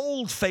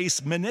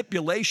bold-faced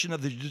manipulation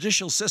of the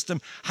judicial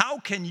system, how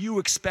can you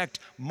expect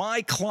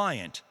my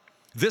client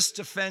this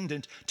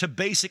defendant to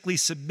basically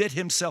submit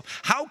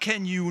himself. How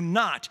can you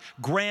not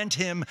grant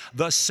him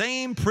the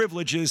same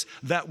privileges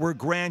that were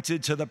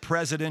granted to the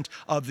President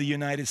of the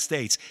United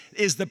States?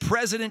 Is the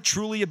President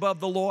truly above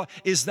the law?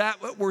 Is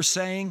that what we're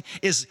saying?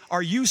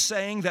 Are you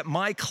saying that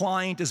my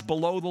client is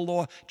below the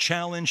law?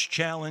 Challenge,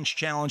 challenge,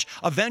 challenge.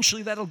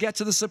 Eventually that'll get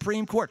to the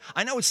Supreme Court.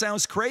 I know it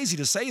sounds crazy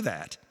to say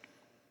that,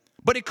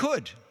 but it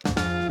could.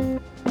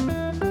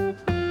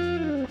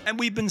 And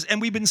we've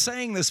been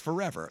saying this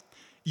forever.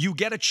 You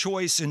get a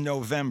choice in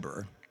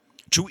November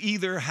to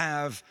either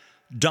have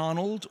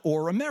Donald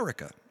or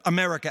America.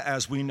 America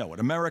as we know it.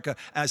 America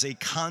as a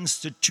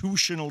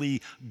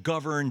constitutionally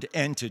governed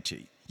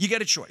entity. You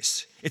get a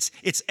choice.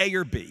 It's A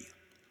or B.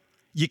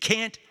 You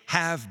can't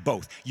have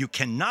both. You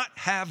cannot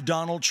have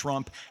Donald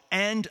Trump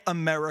and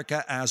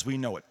America as we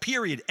know it.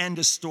 Period. End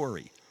of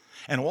story.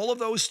 And all of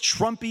those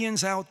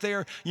Trumpians out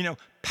there,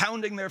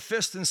 pounding their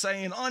fist and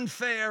saying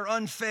unfair,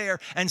 unfair,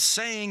 and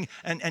saying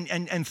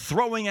and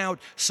throwing out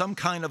some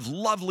kind of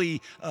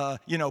lovely,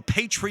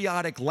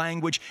 patriotic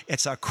language.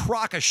 It's a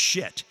crock of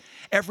shit.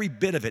 Every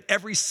bit of it,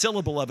 every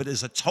syllable of it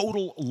is a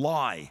total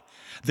lie.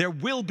 There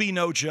will be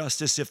no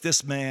justice if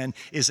this man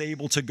is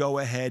able to go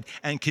ahead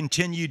and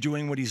continue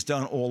doing what he's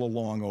done all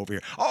along over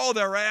here. Oh,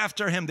 they're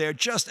after him. They're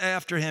just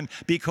after him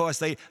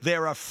because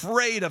they're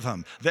afraid of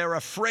him. They're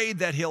afraid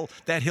that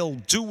he'll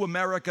do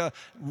America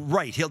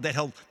right. That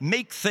he'll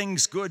make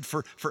things good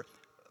for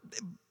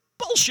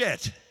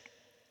bullshit.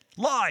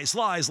 Lies,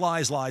 lies,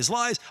 lies, lies,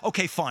 lies.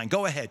 Okay, fine,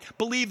 go ahead.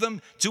 Believe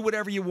them, do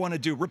whatever you want to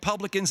do.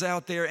 Republicans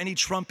out there, any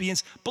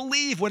Trumpians,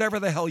 believe whatever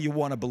the hell you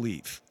want to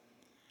believe.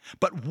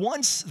 But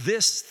once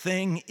this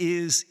thing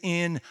is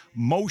in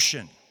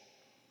motion,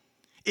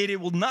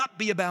 it will not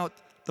be about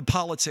the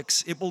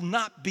politics. It will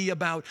not be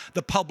about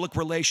the public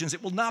relations.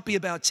 It will not be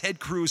about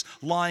Ted Cruz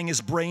lying his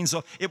brains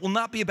off. It will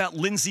not be about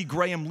Lindsey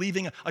Graham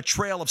leaving a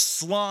trail of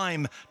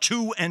slime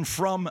to and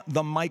from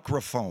the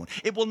microphone.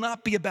 It will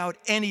not be about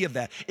any of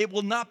that. It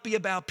will not be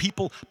about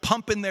people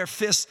pumping their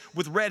fists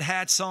with red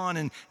hats on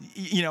and,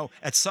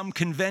 at some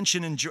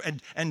convention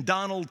and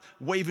Donald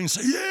waving,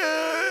 say,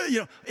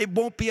 yeah, it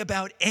won't be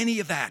about any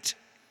of that.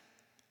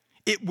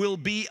 It will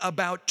be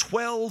about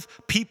 12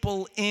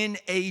 people in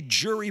a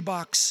jury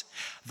box,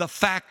 the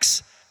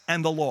facts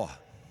and the law.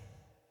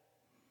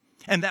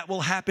 And that will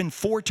happen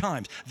 4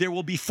 times. There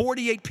will be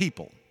 48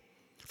 people,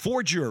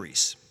 4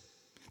 juries.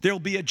 There will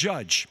be a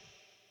judge.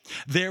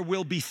 There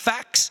will be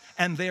facts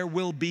and there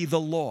will be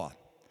the law.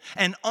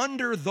 And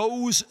under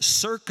those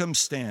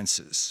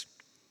circumstances,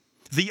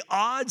 the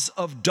odds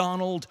of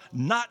Donald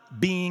not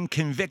being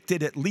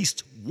convicted at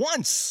least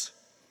once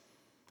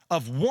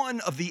of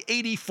one of the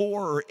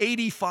 84 or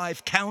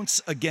 85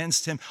 counts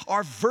against him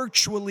are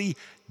virtually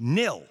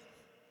nil.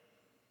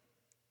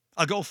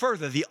 I'll go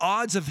further. The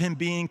odds of him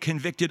being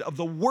convicted of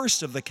the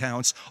worst of the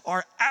counts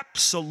are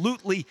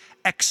absolutely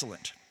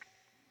excellent.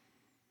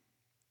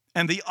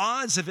 And the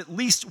odds of at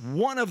least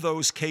one of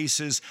those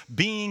cases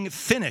being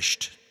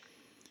finished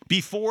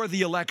before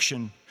the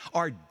election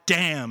are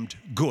damned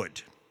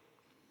good.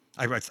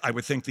 I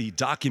would think the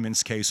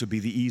documents case would be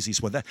the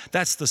easiest one.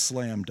 That's the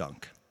slam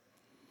dunk.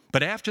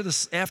 But after the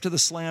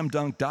slam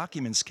dunk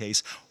documents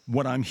case,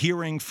 what I'm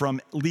hearing from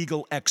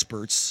legal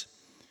experts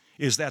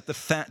is that the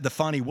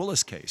Fani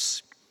Willis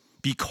case,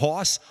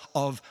 because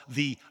of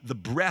the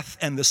breadth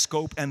and the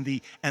scope and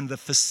the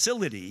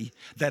facility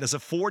that is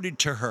afforded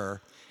to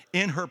her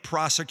in her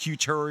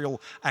prosecutorial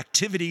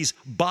activities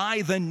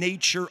by the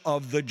nature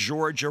of the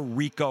Georgia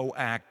RICO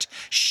Act,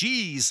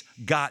 she's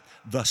got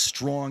the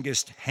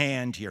strongest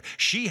hand here.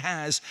 She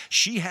has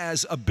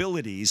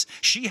abilities,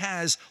 she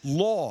has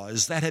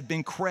laws that have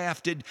been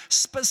crafted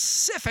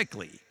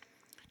specifically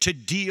to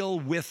deal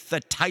with the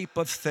type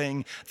of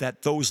thing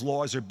that those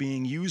laws are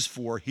being used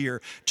for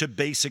here to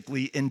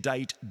basically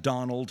indict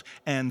Donald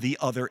and the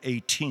other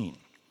 18.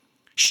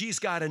 She's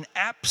got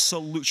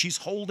she's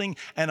holding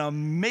an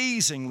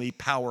amazingly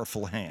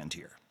powerful hand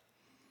here.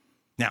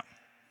 Now,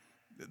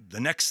 the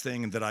next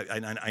thing that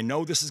I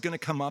know this is going to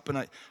come up, and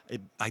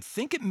I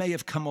think it may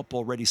have come up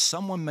already.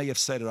 Someone may have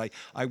said it.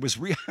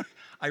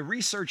 I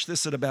researched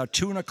this at about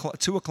 2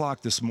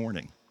 o'clock this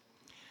morning,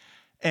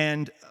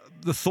 and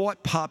the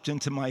thought popped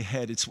into my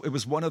head. It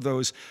was one of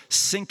those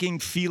sinking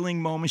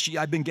feeling moments.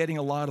 I've been getting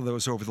a lot of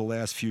those over the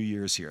last few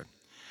years here.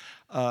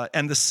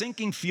 And the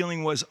sinking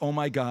feeling was, oh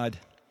my God,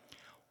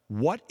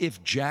 what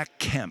if Jack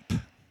Kemp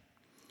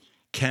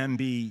can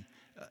be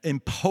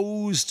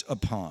imposed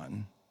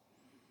upon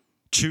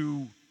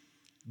to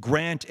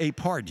grant a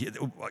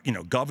pardon?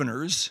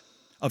 Governors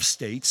of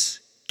states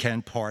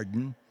can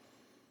pardon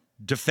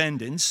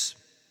defendants,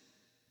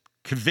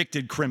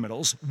 convicted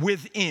criminals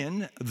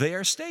within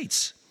their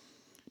states.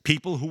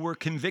 People who were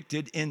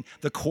convicted in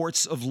the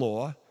courts of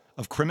law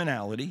of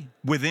criminality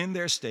within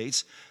their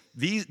states,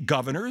 these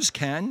governors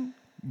can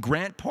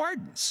grant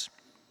pardons.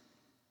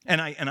 And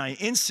I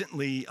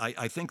instantly,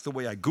 I think the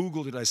way I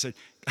Googled it, I said,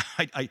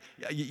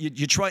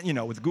 you try,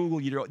 with Google,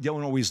 you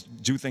don't always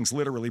do things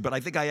literally, but I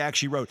think I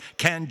actually wrote,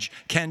 can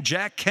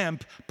Jack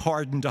Kemp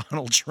pardon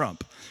Donald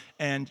Trump?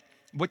 And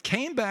what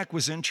came back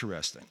was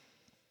interesting.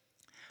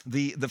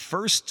 The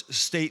first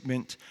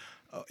statement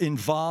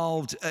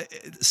involved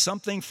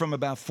something from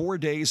about 4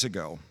 days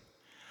ago,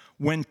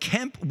 where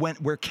Kemp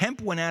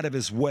went out of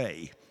his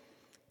way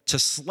to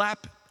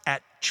slap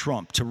at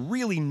Trump, to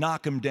really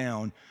knock him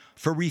down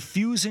for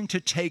refusing to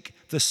take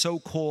the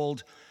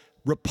so-called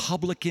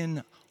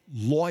Republican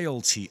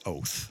loyalty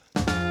oath.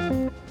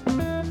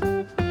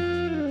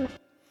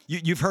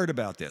 You've heard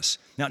about this.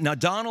 Now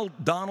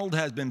Donald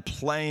has been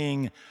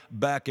playing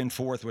back and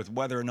forth with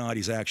whether or not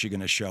he's actually going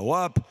to show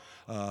up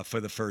for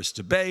the first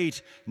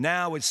debate.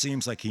 Now it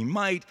seems like he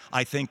might.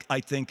 I think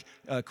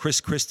Chris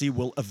Christie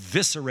will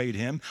eviscerate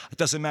him. It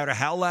doesn't matter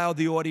how loud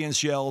the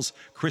audience yells.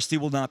 Christie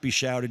will not be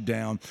shouted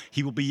down.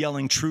 He will be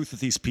yelling truth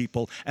at these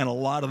people, and a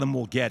lot of them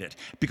will get it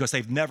because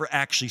they've never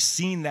actually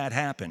seen that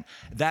happen.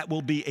 That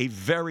will be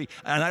and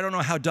I don't know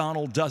how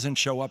Donald doesn't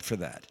show up for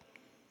that.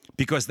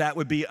 Because that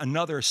would be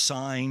another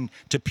sign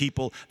to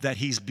people that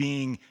he's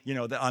being,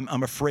 that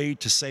I'm afraid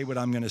to say what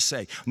I'm going to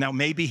say. Now,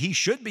 maybe he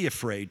should be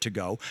afraid to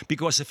go,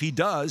 because if he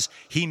does,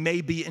 he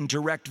may be in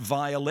direct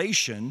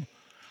violation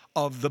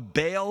of the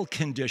bail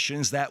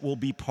conditions that will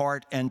be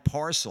part and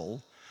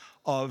parcel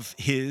of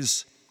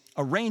his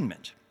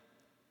arraignment.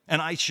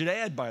 And I should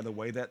add, by the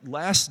way, that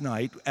last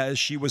night, as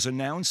she was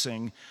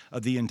announcing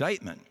the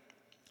indictment,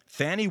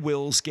 Fani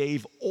Willis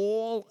gave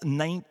all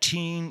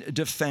 19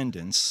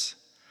 defendants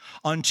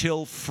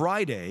until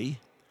Friday,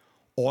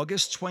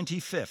 August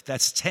 25th,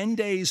 that's 10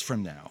 days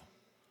from now,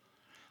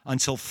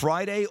 until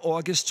Friday,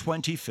 August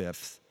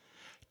 25th,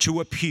 to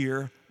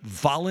appear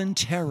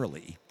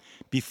voluntarily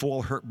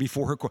before her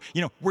court.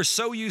 We're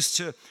so used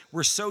to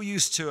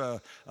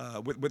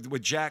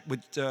with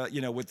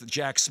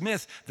Jack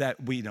Smith that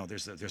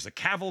there's a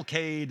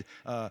cavalcade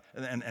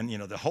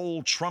and the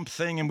whole Trump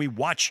thing, and we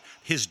watch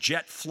his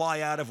jet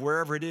fly out of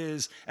wherever it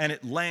is, and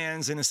it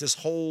lands, and it's this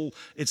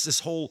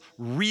whole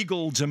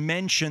regal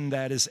dimension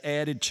that is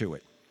added to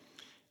it.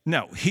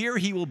 No, here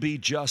he will be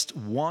just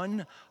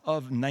one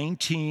of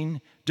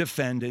 19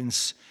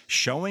 defendants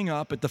showing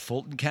up at the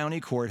Fulton County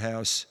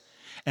Courthouse,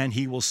 and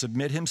he will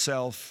submit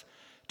himself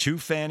to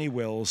Fani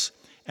Willis,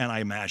 and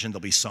I imagine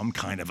there'll be some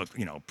kind of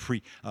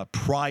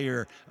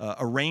prior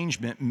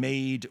arrangement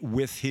made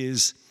with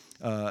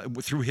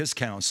through his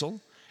counsel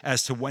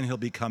as to when he'll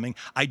be coming.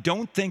 I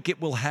don't think it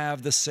will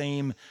have the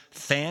same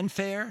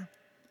fanfare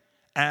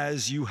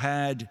as you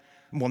had.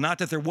 Well, not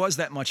that there was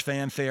that much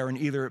fanfare in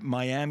either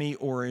Miami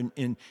or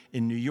in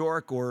New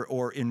York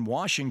or in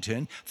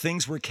Washington.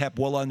 Things were kept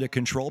well under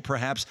control.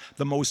 Perhaps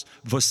the most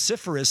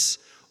vociferous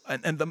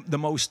and the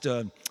most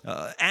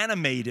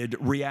animated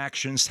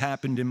reactions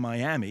happened in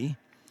Miami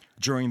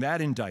during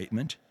that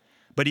indictment.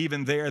 But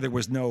even there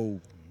was no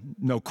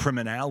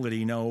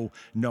criminality, no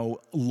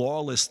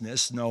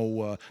lawlessness,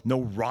 no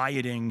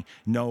rioting,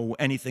 no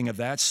anything of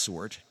that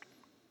sort.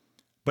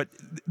 But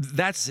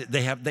that's it.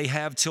 They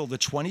have till the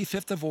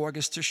 25th of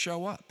August to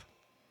show up.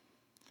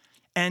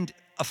 And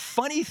a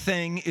funny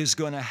thing is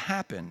going to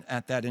happen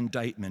at that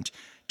indictment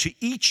to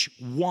each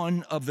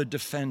one of the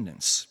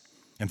defendants.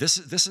 And this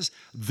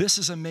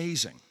is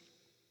amazing.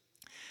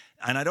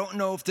 And I don't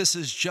know if this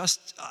is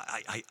just,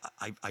 I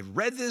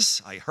read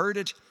this, I heard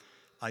it,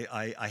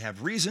 I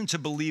have reason to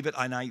believe it,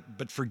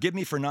 but forgive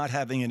me for not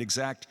having an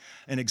exact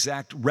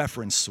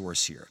reference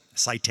source here,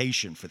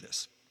 citation for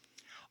this.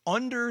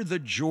 Under the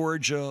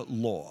Georgia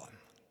law,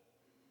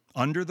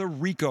 under the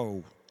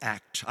RICO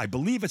Act, I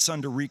believe it's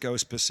under RICO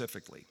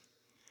specifically,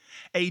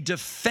 a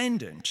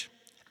defendant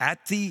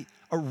at the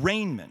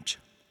arraignment,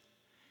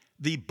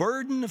 the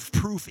burden of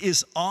proof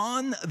is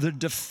on the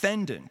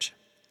defendant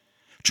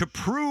to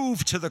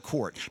prove to the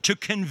court, to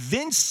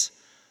convince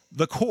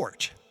the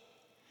court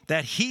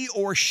that he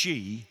or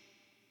she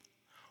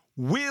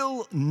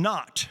will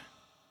not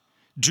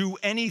do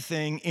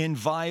anything in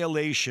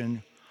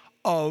violation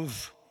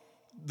of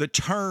the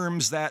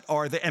terms that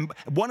are there. And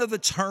one of the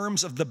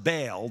terms of the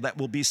bail that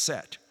will be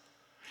set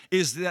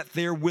is that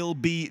there will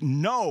be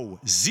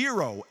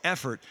zero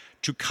effort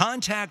to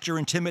contact or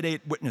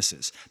intimidate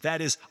witnesses. That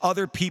is,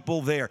 other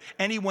people there,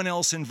 anyone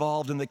else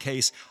involved in the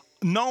case,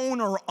 known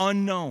or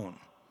unknown,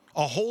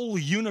 a whole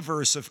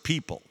universe of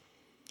people.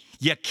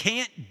 You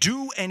can't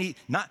do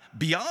not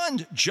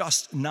beyond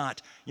just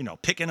not,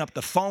 picking up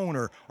the phone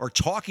or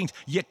talking.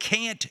 You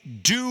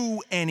can't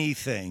do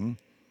anything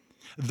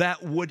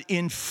that would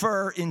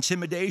infer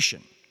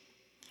intimidation.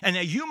 And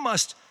now you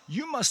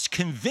must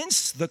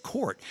convince the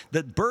court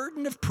that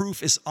burden of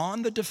proof is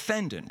on the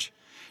defendant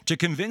to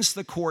convince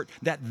the court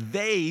that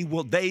they,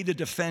 the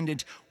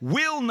defendant,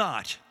 will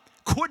not,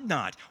 could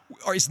not,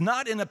 or is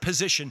not in a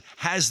position,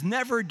 has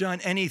never done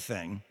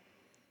anything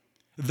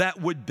that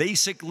would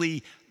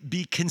basically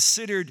be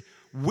considered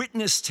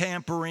witness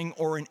tampering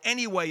or in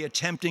any way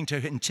attempting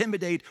to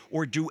intimidate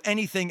or do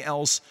anything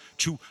else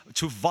to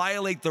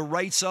violate the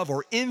rights of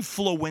or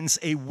influence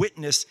a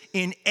witness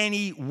in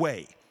any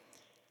way.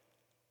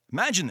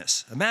 Imagine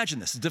this.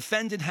 The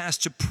defendant has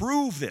to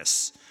prove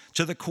this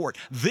to the court.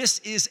 This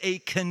is a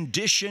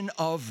condition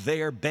of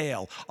their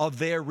bail, of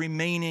their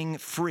remaining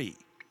free.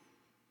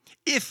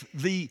 If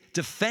the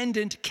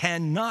defendant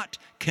cannot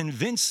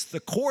convince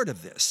the court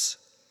of this,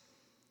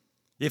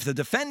 if the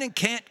defendant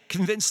can't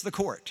convince the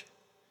court,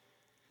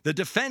 the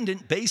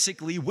defendant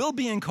basically will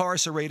be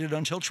incarcerated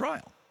until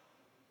trial.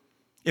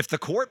 If the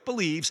court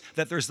believes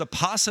that there's the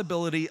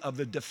possibility of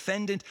the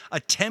defendant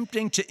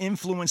attempting to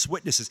influence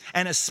witnesses,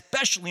 and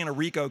especially in a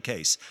RICO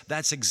case,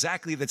 that's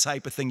exactly the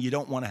type of thing you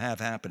don't want to have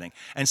happening.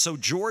 And so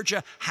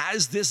Georgia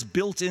has this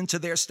built into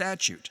their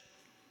statute.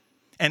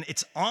 And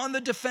it's on the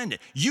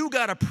defendant. You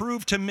got to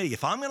prove to me,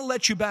 if I'm going to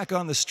let you back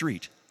on the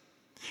street,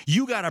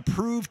 you got to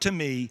prove to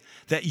me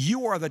that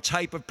you are the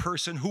type of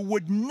person who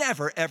would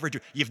never, ever do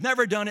it. You've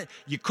never done it.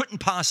 You couldn't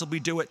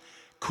possibly do it.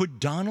 Could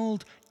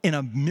Donald, in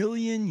a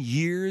million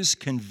years,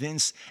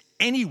 convince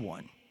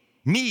anyone,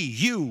 me,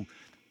 you,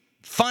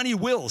 Fonnie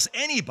Wills,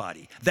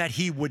 anybody, that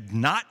he would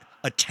not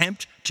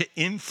attempt to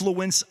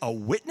influence a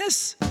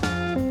witness?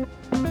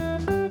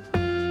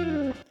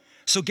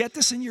 So get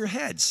this in your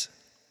heads.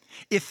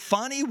 If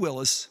Fonnie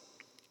Willis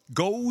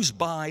goes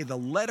by the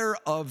letter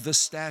of the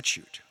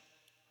statute,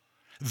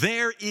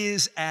 there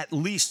is at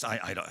least,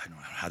 I don't know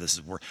how this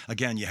is work.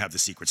 Again, you have the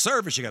Secret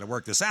Service, you got to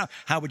work this out.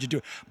 How would you do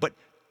it? But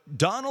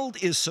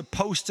Donald is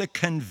supposed to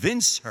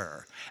convince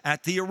her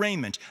at the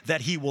arraignment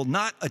that he will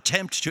not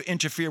attempt to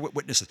interfere with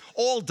witnesses.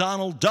 All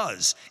Donald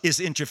does is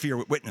interfere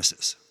with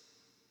witnesses.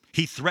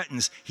 He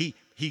threatens, he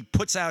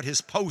puts out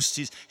his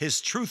posts,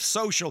 his Truth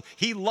Social,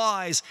 he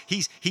lies,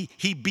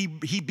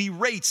 he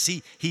berates,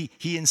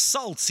 he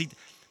insults.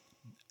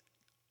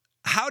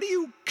 How do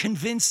you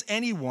convince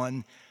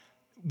anyone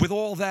with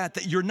all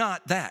that you're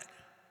not that?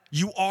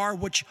 You are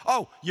what you,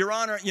 oh, Your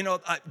Honor,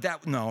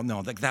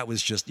 that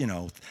was just,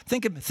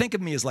 think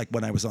of me as like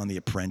when I was on The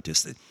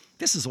Apprentice.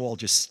 This is all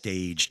just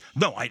staged.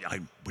 No,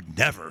 I would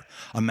never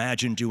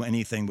imagine do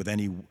anything with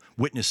any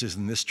witnesses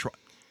in this trial.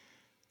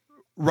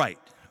 Right,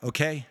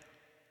 okay?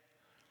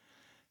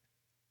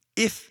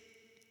 If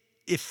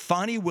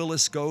Fonnie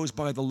Willis goes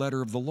by the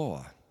letter of the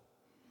law,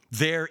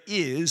 there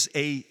is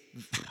I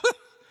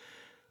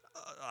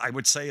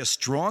would say a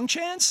strong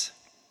chance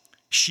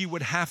she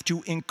would have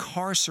to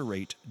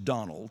incarcerate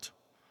Donald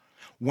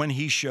when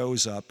he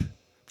shows up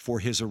for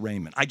his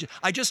arraignment.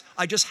 I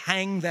just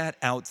hang that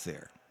out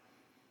there.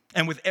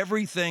 And with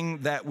everything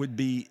that would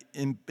be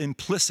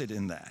implicit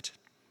in that.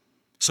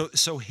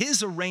 So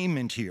his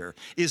arraignment here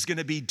is going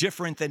to be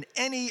different than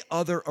any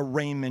other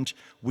arraignment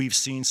we've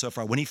seen so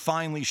far when he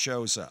finally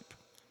shows up.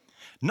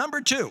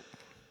 Number two,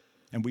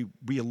 and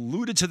we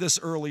alluded to this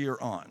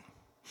earlier on,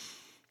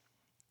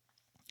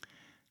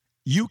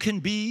 you can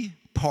be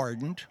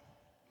pardoned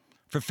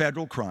for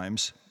federal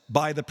crimes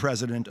by the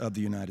President of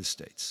the United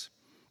States.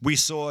 We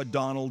saw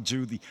Donald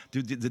do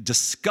the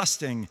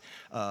disgusting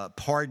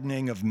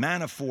pardoning of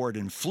Manafort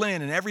and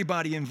Flynn and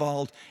everybody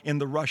involved in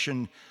the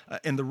Russian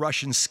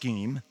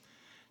scheme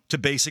to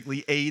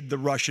basically aid the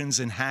Russians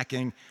in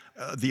hacking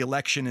the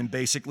election and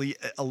basically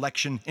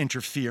election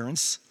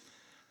interference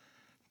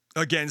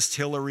against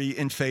Hillary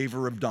in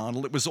favor of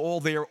Donald. It was all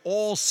there,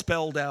 all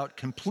spelled out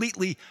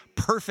completely,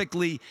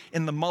 perfectly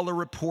in the Mueller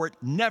report,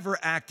 never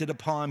acted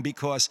upon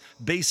because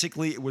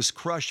basically it was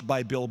crushed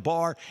by Bill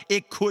Barr.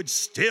 It could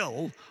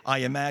still, I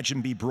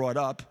imagine, be brought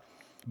up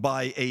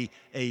by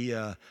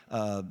a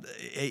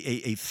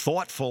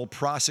thoughtful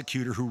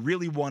prosecutor who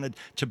really wanted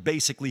to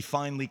basically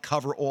finally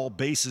cover all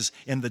bases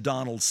in the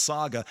Donald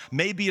saga.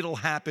 Maybe it'll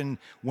happen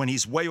when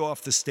he's way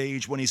off the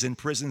stage, when he's in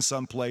prison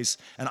someplace,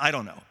 and I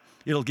don't know.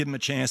 It'll give him a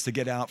chance to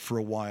get out for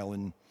a while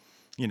and,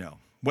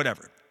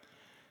 whatever.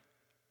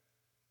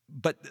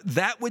 But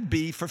that would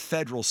be for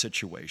federal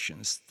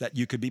situations that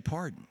you could be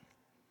pardoned.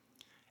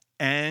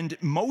 And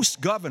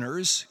most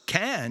governors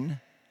can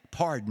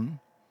pardon,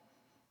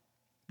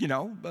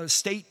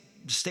 state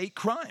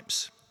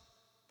crimes.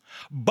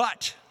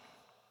 But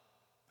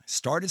I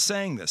started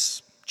saying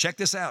this. Check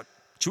this out.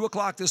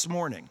 2:00 this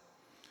morning.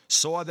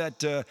 Saw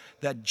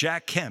that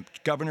Jack Kemp,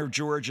 governor of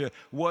Georgia,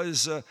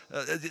 was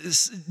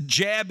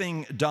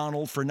jabbing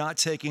Donald for not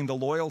taking the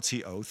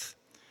loyalty oath.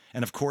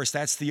 And of course,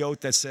 that's the oath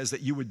that says that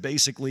you would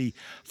basically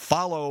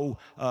follow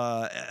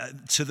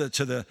to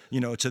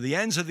the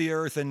ends of the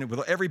earth and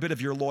with every bit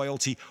of your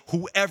loyalty,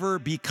 whoever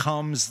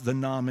becomes the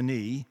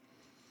nominee.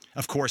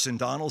 Of course, in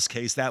Donald's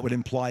case, that would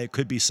imply it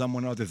could be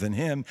someone other than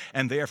him,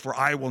 and therefore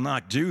I will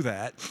not do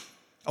that.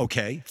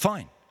 Okay,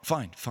 fine.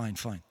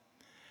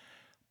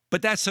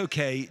 But that's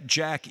okay,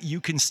 Jack,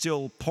 you can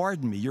still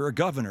pardon me. You're a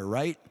governor,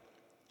 right?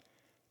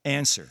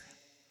 Answer,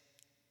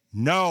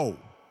 no.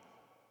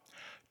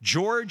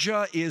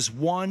 Georgia is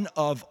one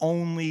of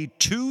only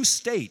 2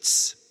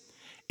 states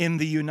in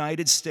the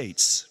United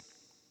States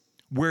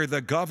where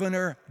the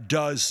governor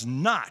does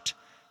not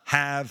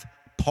have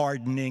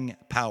pardoning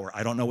power.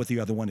 I don't know what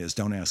the other one is.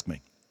 Don't ask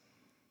me.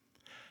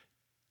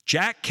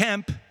 Jack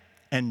Kemp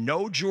and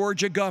no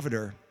Georgia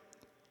governor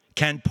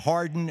can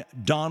pardon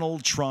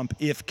Donald Trump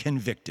if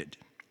convicted.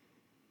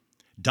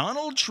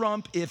 Donald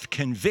Trump, if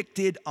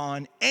convicted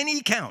on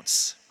any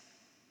counts,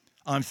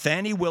 on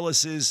Fani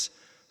Willis's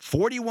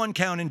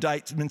 41-count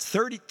indictment,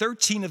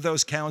 13 of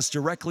those counts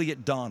directly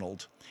at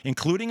Donald,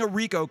 including a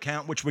RICO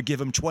count, which would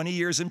give him 20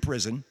 years in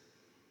prison,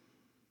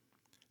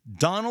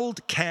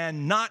 Donald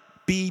cannot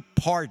be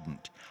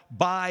pardoned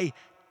by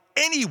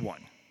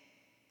anyone,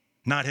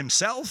 not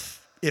himself,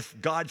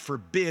 if God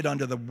forbid,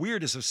 under the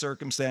weirdest of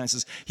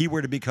circumstances, he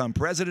were to become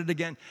president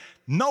again.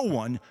 No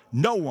one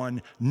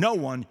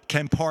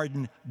can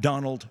pardon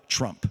Donald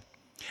Trump.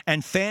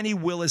 And Fani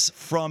Willis,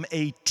 from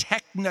a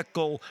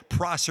technical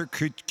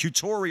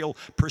prosecutorial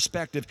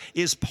perspective,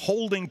 is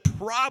holding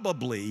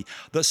probably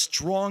the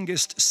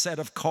strongest set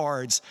of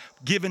cards,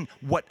 given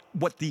what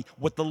the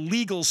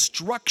legal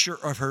structure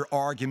of her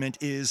argument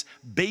is,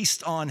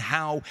 based on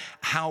how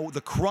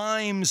the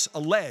crimes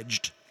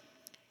alleged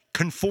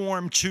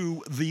conform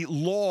to the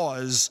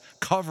laws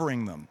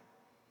covering them.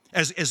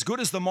 As good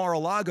as the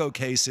Mar-a-Lago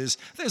case is,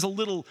 there's a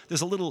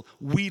little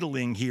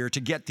wheedling here to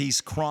get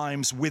these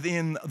crimes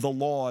within the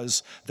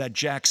laws that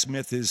Jack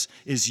Smith is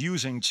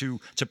using to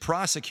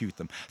prosecute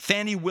them.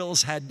 Fani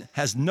Willis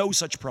has no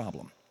such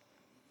problem.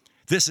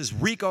 This is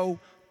RICO,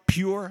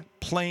 pure,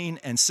 plain,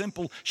 and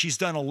simple. She's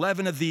done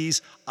 11 of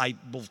these. I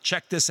will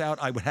check this out.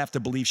 I would have to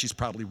believe she's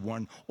probably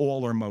won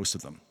all or most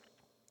of them.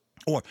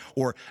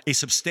 Or a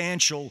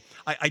substantial,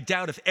 I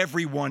doubt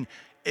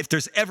if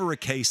there's ever a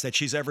case that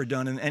she's ever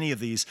done in any of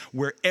these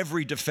where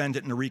every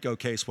defendant in a RICO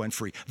case went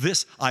free.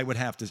 This I'd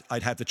have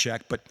to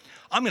check, but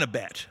I'm going to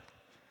bet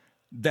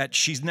that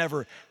she's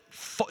never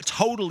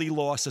totally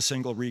lost a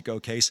single RICO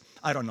case.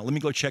 I don't know. Let me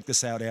go check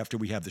this out after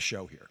we have the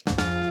show here.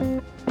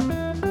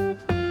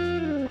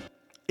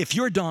 If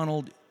you're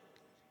Donald,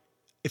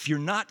 if you're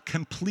not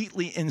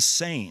completely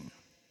insane,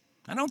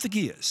 I don't think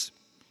he is.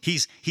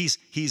 He's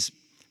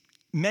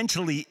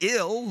mentally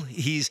ill.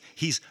 He's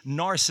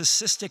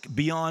narcissistic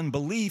beyond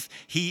belief.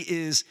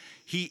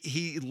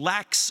 He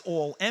lacks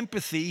all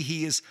empathy.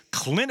 He is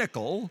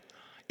clinical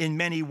in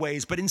many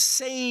ways, but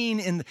insane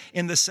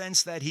in the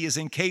sense that he is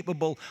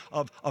incapable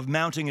of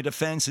mounting a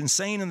defense,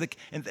 insane in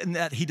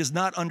that he does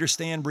not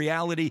understand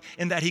reality,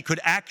 in that he could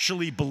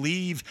actually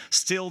believe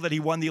still that he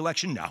won the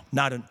election. No,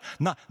 not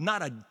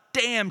a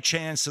damn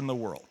chance in the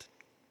world.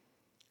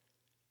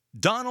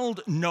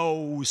 Donald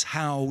knows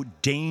how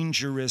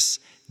dangerous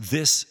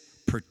this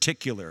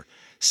particular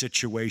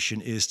situation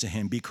is to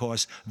him,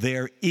 because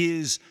there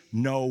is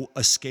no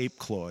escape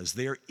clause.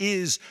 There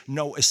is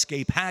no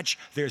escape hatch.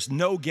 There's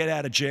no get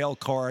out of jail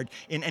card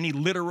in any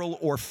literal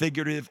or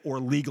figurative or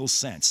legal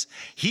sense.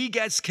 He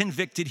gets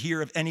convicted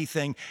here of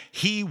anything,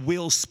 he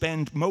will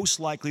spend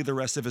most likely the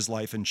rest of his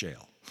life in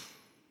jail.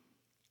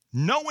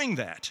 Knowing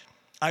that,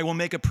 I will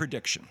make a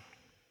prediction.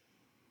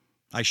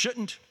 I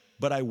shouldn't,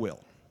 but I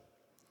will.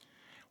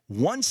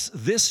 Once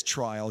this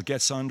trial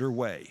gets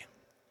underway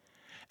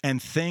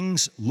and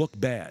things look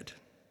bad,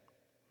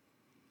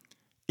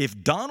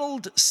 if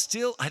Donald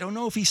still, I don't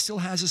know if he still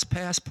has his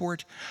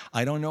passport.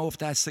 I don't know if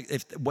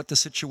what the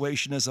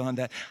situation is on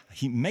that.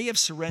 He may have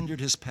surrendered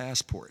his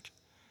passport.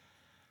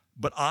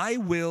 But I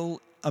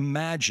will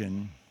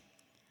imagine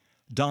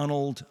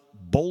Donald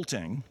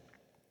bolting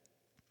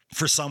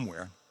for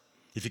somewhere,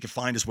 if he could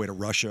find his way to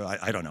Russia,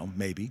 I don't know,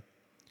 maybe.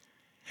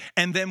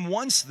 And then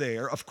once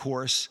there, of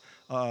course,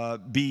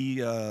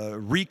 be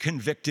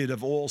reconvicted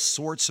of all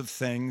sorts of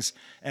things,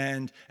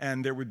 and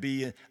there would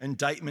be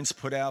indictments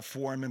put out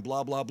for him and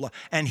blah, blah, blah.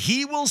 And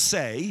he will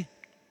say,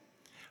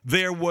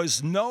 there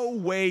was no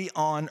way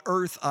on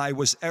earth I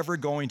was ever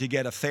going to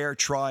get a fair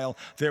trial.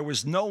 There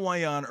was no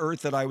way on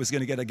earth that I was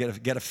going to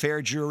get a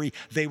fair jury.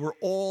 They were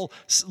all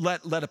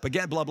let up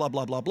again, blah, blah,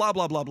 blah, blah, blah,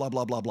 blah, blah, blah,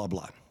 blah, blah, blah,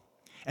 blah.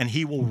 And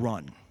he will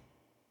run.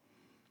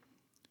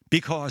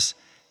 Because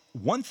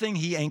one thing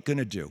he ain't going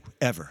to do,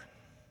 ever,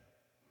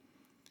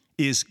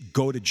 is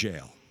go to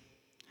jail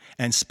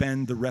and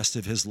spend the rest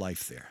of his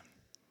life there.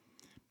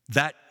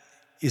 That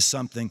is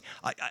something,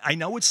 I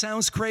know it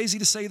sounds crazy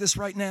to say this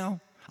right now.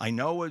 I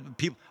know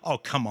people, oh,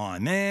 come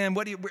on, man,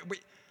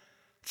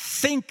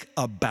 think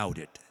about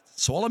it.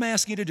 That's all I'm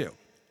asking you to do.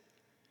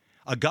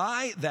 A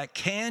guy that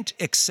can't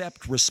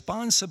accept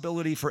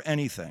responsibility for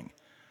anything,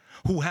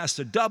 who has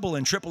to double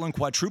and triple and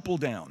quadruple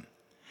down,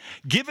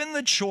 given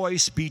the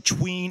choice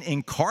between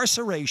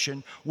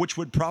incarceration, which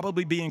would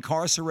probably be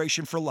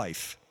incarceration for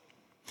life,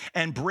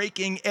 and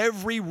breaking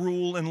every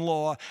rule and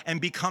law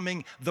and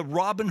becoming the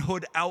Robin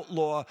Hood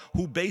outlaw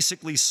who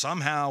basically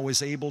somehow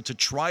is able to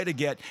try to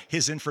get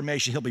his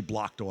information, he'll be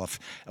blocked off.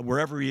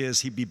 Wherever he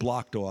is, he'd be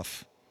blocked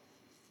off.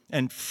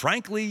 And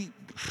frankly,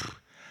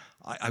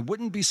 I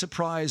wouldn't be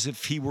surprised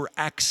if he were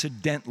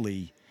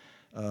accidentally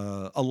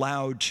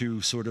allowed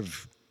to sort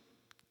of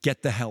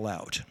get the hell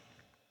out.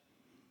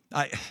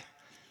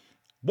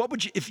 What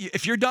would you,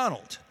 if you're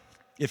Donald,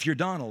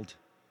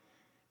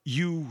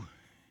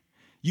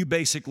 you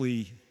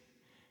basically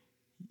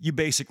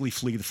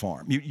flee the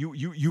farm.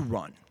 You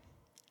run.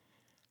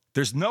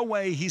 There's no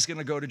way he's going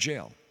to go to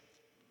jail.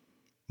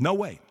 No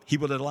way he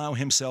would allow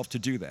himself to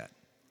do that.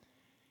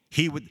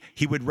 He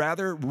would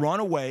rather run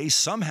away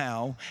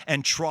somehow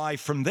and try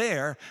from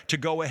there to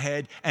go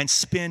ahead and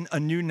spin a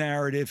new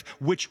narrative,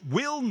 which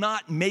will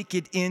not make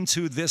it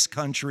into this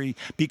country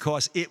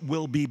because it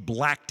will be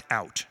blacked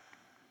out.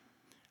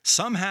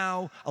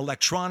 Somehow,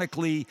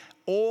 electronically,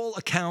 all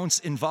accounts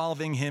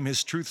involving him,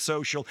 his Truth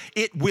Social,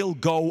 it will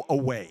go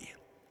away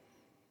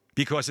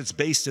because it's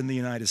based in the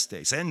United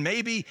States. And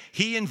maybe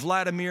he and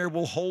Vladimir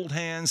will hold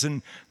hands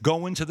and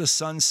go into the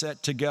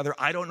sunset together.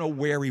 I don't know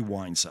where he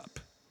winds up.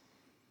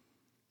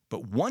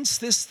 But once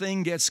this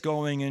thing gets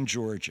going in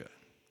Georgia,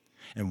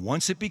 and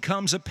once it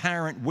becomes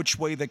apparent which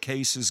way the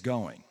case is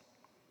going,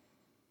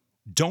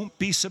 don't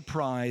be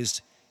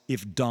surprised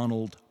if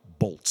Donald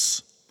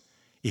bolts.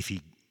 If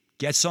he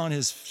gets on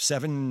his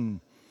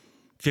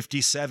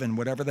 757,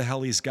 whatever the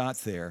hell he's got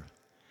there,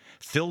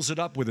 fills it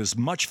up with as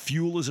much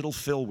fuel as it'll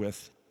fill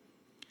with,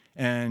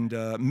 and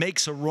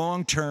makes a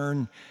wrong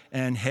turn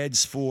and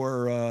heads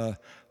for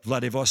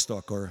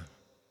Vladivostok or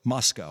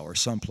Moscow or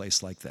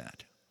someplace like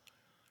that.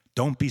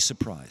 Don't be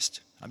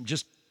surprised. I'm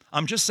just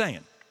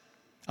saying.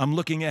 I'm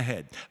looking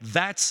ahead.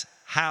 That's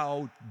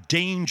how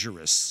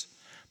dangerous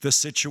the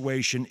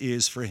situation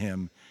is for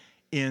him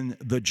in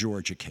the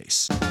Georgia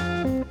case.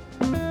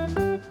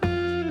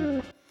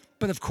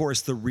 But of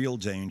course, the real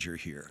danger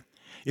here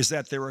is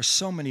that there are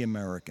so many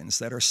Americans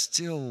that are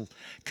still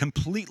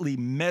completely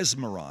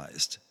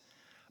mesmerized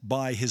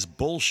by his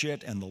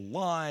bullshit and the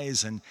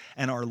lies and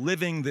are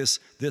living this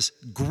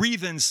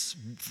grievance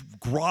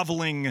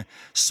groveling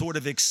sort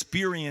of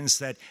experience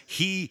that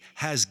he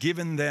has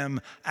given them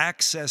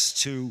access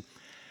to.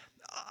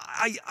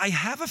 I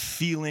have a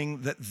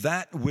feeling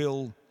that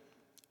will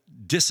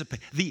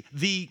dissipate.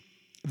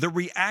 The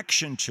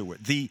reaction to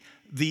it, the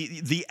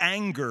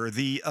anger,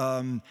 the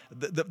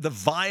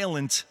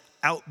violent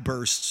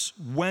outbursts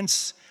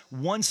once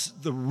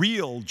the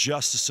real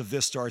justice of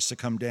this starts to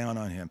come down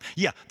on him.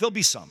 Yeah, there'll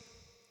be some.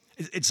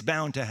 It's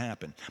bound to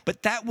happen.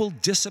 But that will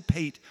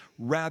dissipate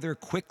rather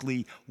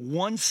quickly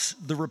once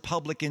the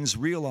Republicans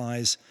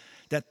realize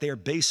that they're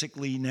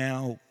basically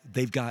now,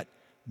 they've got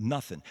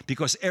nothing.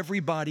 Because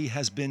everybody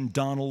has been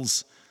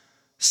Donald's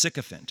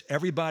sycophant.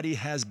 Everybody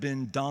has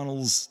been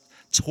Donald's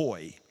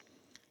toy,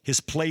 his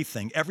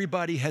plaything.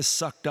 Everybody has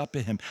sucked up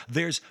at him.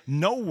 There's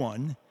no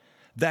one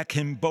that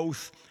can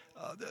both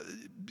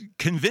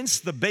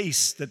convince the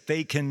base that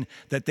they can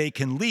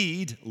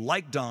lead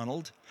like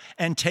Donald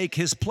and take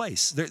his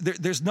place.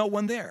 There's no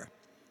one there,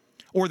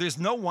 or there's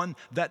no one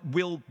that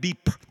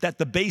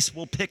the base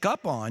will pick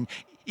up on,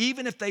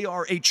 even if they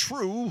are a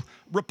true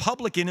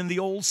Republican in the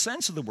old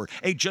sense of the word,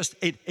 a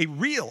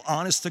real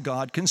honest to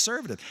God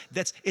conservative.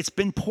 It's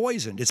been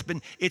poisoned.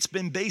 It's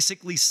been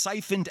basically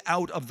siphoned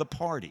out of the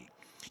party.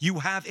 You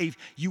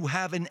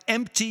have an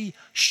empty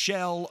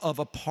shell of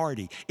a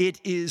party. It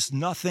is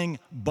nothing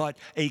but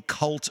a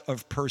cult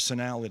of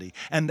personality.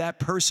 And that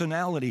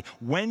personality,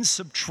 when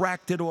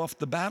subtracted off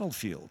the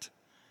battlefield,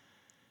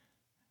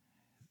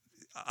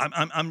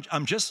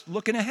 I'm just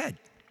looking ahead.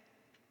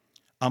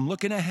 I'm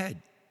looking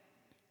ahead.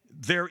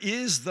 There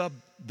is the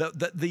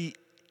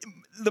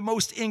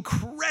most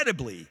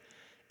incredibly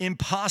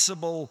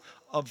impossible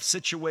of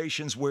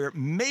situations where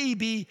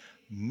maybe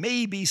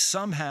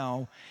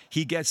somehow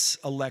he gets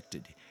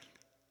elected.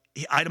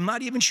 I'm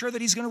not even sure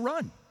that he's going to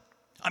run.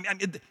 I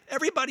mean,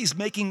 everybody's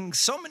making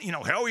so many,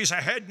 oh, he's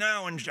ahead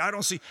now, and I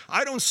don't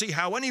see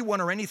how anyone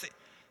or anything.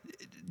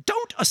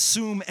 Don't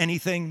assume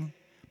anything.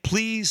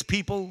 Please,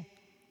 people,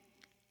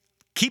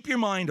 keep your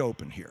mind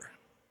open here.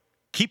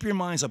 Keep your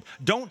minds up.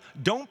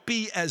 Don't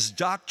be as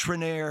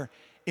doctrinaire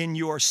in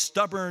your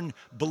stubborn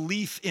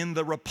belief in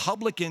the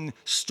Republican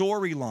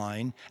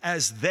storyline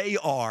as they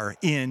are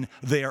in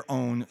their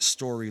own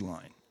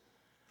storyline.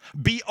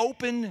 Be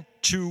open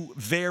to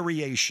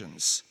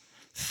variations.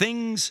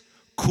 Things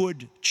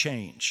could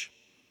change.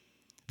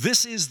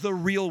 This is the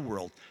real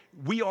world.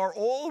 We are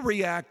all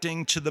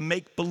reacting to the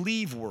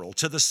make-believe world,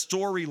 to the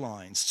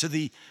storylines, to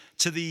the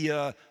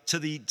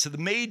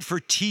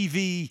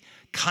made-for-TV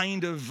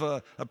kind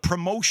of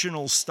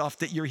promotional stuff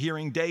that you're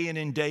hearing day in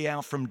and day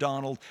out from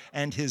Donald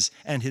and his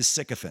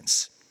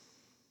sycophants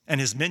and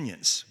his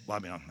minions. Well, I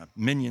mean,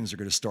 minions are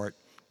going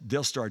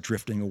to start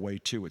drifting away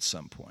too at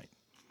some point.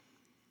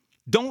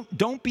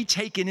 Don't be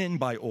taken in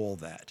by all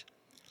that.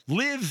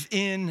 Live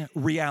in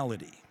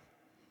reality.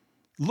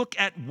 Look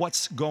at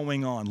what's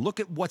going on. Look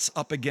at what's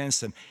up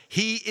against him.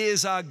 He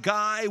is a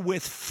guy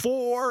with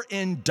 4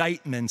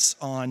 indictments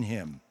on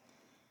him.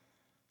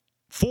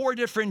 4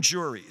 different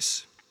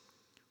juries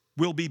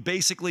will be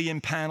basically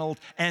impaneled,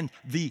 and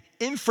the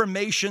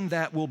information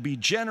that will be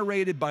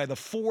generated by the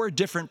 4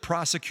 different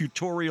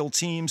prosecutorial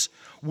teams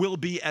will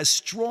be as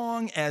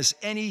strong as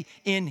any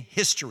in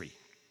history.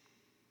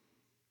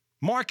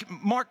 Mark,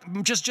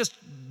 just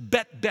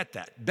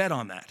bet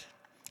on that.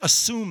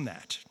 Assume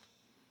that.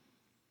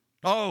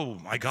 Oh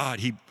my God,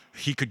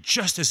 he could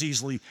just as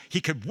easily,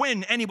 he could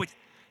win anyway.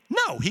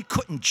 No, he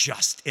couldn't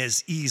just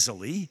as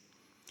easily.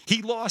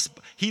 He lost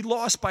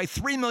by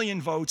 3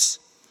 million votes,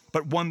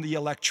 but won the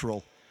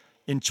electoral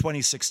in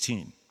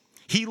 2016.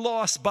 He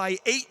lost by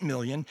 8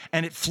 million,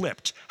 and it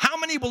flipped. How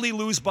many will he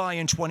lose by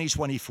in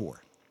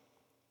 2024?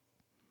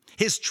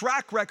 His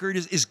track record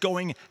is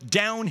going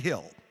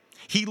downhill.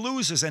 He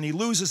loses and he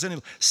loses.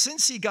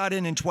 Since he got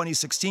in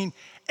 2016,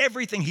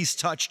 everything he's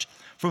touched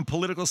from a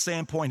political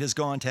standpoint has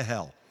gone to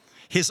hell.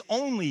 His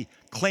only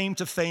claim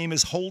to fame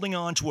is holding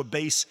on to a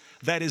base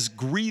that is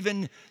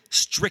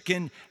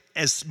grievance-stricken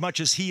as much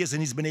as he is,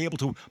 and he's been able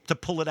to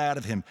pull it out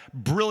of him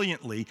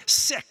brilliantly.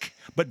 Sick,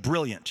 but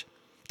brilliant.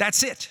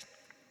 That's it.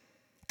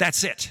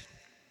 That's it.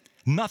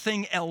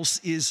 Nothing else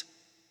is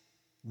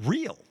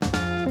real.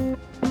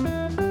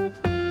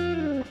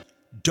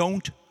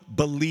 Don't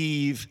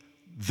believe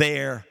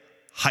their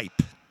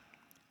hype.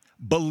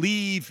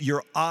 Believe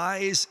your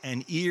eyes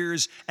and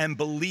ears, and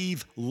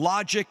believe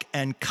logic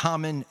and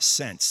common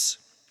sense.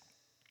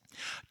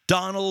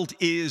 Donald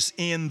is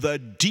in the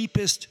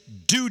deepest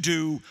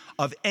doo-doo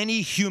of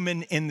any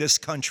human in this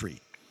country,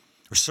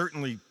 or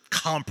certainly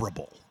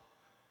comparable.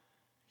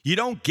 You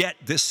don't get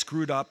this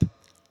screwed up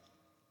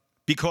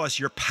because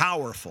you're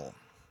powerful,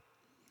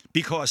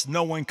 because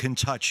no one can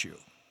touch you.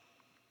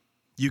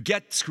 You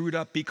get screwed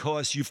up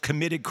because you've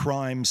committed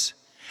crimes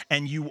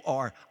and you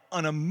are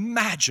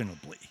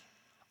unimaginably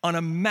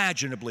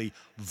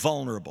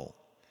vulnerable.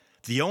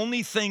 The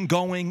only thing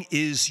going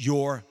is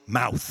your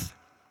mouth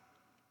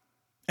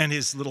and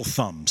his little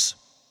thumbs.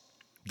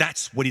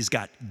 That's what he's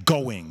got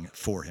going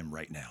for him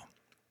right now.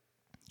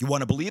 You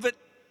want to believe it?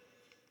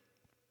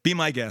 Be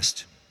my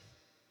guest.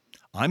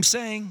 I'm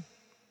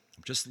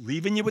just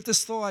leaving you with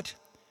this thought.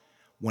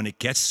 When it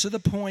gets to the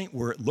point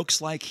where it looks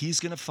like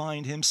he's going to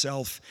find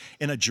himself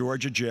in a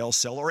Georgia jail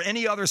cell or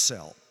any other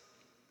cell,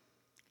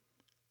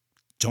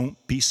 don't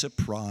be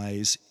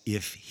surprised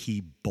if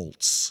he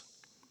bolts.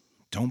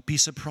 Don't be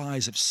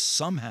surprised if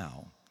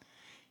somehow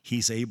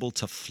he's able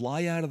to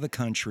fly out of the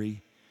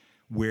country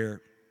where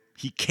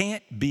he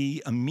can't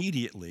be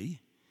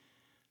immediately,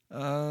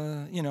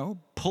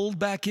 pulled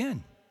back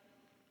in.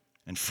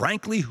 And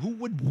frankly, who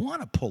would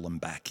want to pull him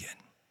back in?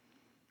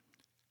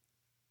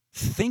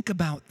 Think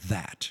about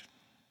that.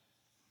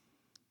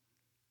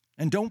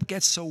 And don't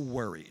get so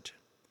worried.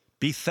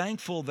 Be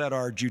thankful that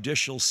our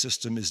judicial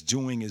system is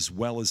doing as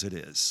well as it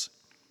is.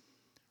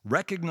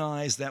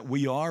 Recognize that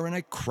we are in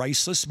a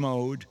crisis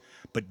mode,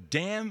 but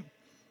damn,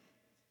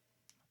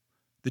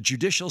 the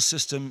judicial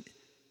system,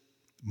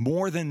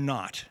 more than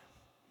not,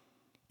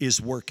 is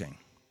working.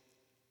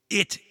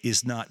 It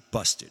is not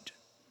busted.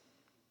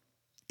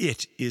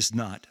 It is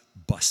not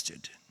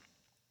busted.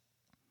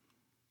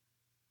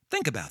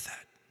 Think about that.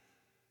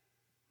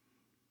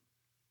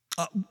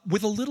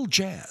 With a little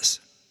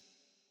jazz.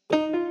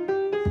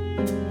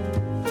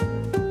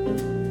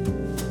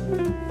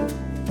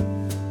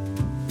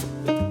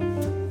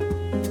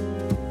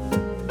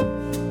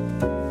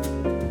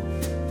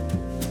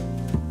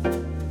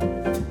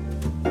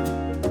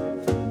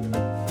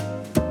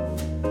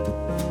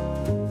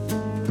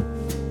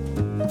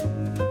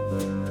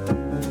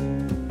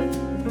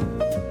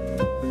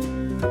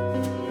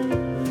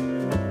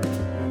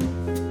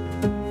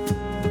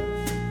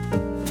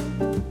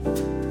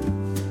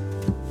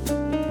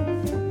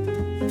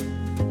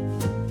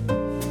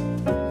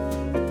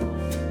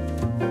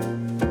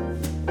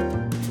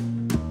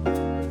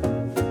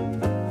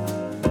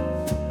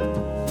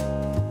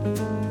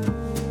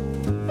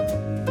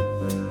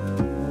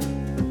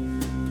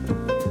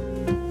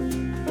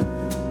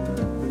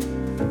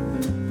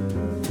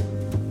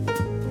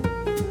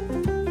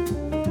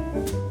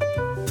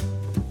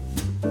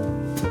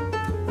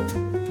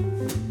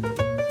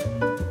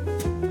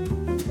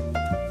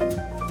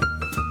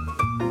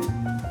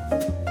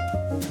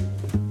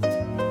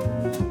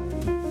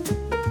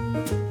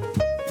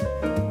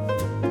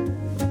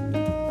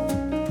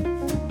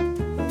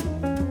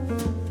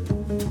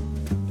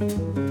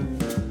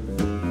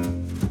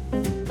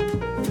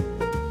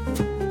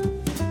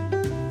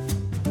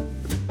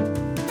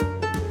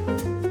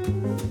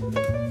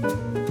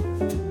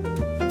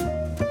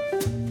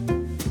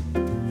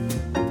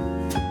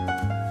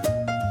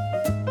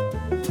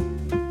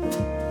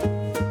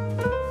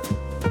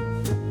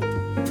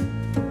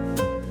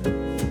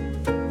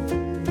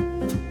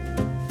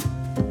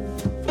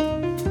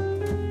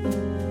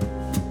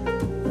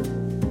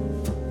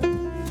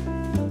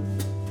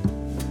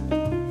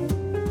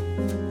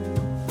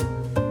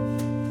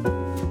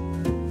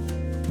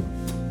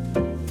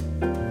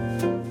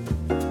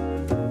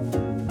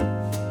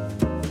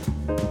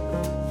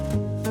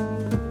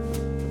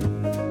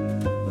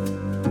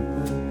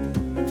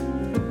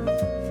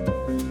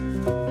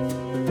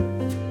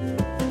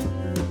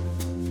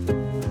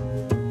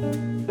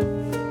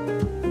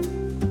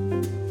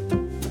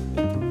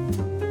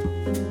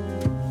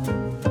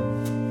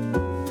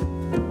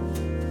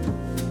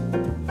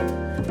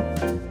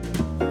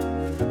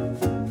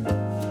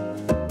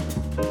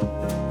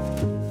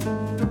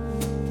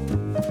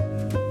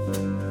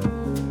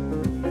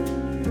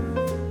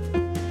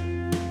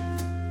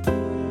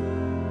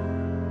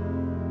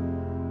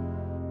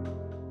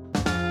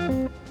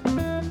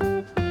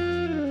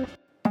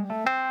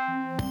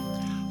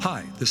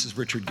 This is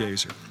Richard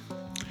Gazer.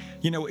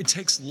 You know, it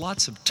takes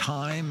lots of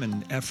time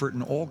and effort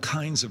and all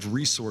kinds of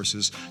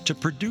resources to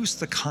produce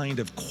the kind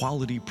of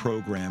quality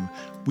program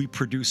we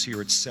produce here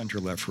at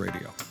Center Left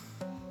Radio.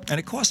 And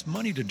it costs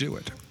money to do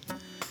it.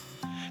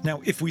 Now,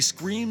 if we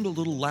screamed a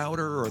little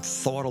louder or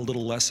thought a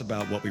little less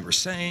about what we were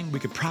saying, we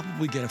could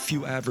probably get a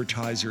few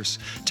advertisers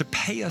to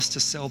pay us to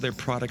sell their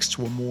products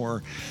to a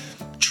more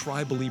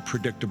tribally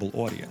predictable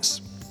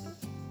audience.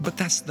 But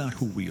that's not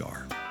who we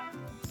are,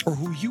 or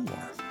who you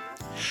are.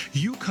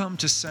 You come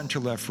to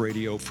Center Left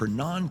Radio for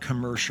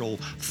non-commercial,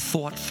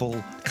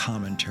 thoughtful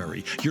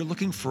commentary. You're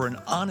looking for an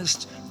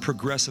honest,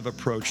 progressive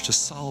approach to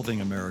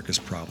solving America's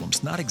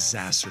problems, not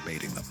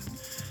exacerbating them.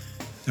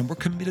 And we're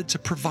committed to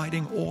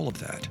providing all of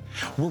that.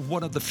 We're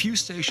one of the few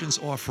stations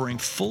offering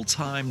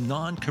full-time,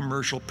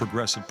 non-commercial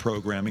progressive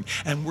programming,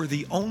 and we're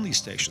the only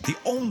station, the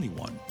only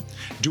one,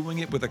 doing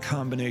it with a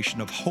combination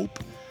of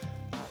hope,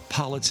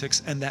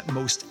 politics, and that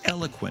most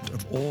eloquent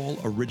of all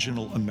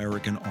original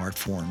American art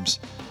forms,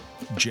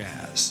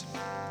 jazz.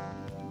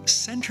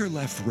 Center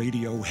Left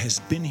Radio has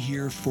been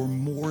here for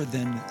more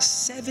than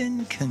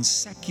 7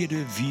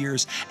 consecutive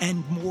years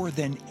and more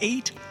than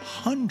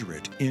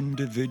 800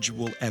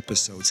 individual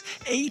episodes.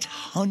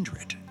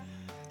 800!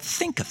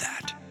 Think of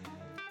that.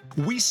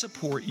 We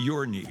support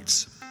your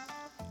needs.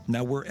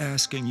 Now we're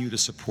asking you to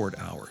support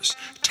ours.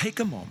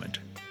 Take a moment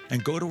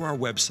and go to our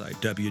website,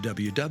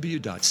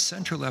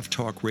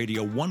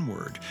 www.centerlefttalkradio, one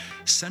word,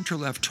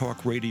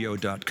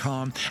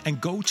 centerlefttalkradio.com,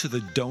 and go to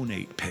the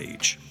donate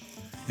page.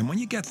 And when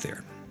you get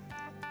there,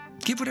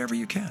 give whatever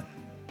you can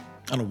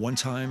on a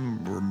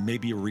one-time or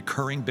maybe a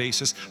recurring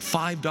basis,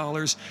 $5,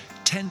 $10,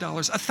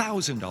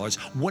 $1,000,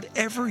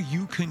 whatever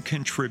you can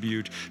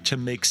contribute to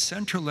make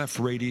Center Left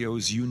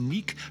Radio's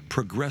unique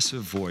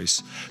progressive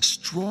voice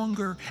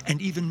stronger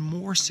and even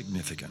more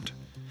significant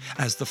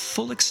as the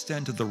full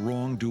extent of the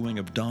wrongdoing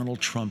of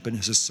Donald Trump and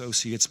his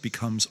associates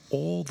becomes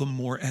all the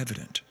more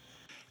evident.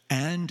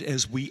 And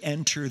as we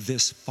enter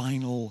this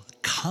final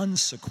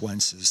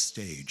consequences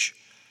stage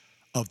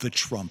of the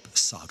Trump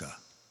saga.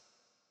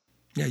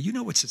 Yeah, you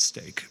know what's at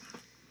stake.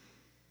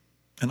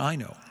 And I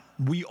know,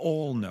 we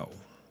all know,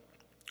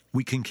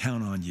 we can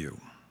count on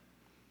you.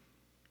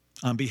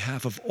 On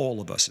behalf of all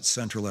of us at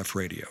Center Left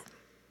Radio,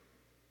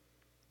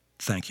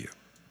 thank you.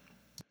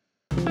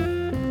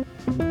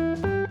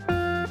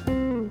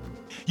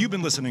 You've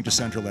been listening to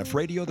Center Left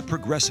Radio, the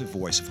progressive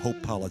voice of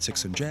hope,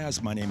 politics, and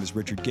jazz. My name is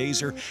Richard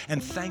Gazer,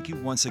 and thank you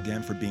once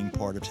again for being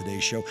part of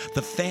today's show.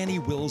 The Fannie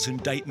Wills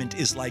indictment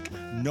is like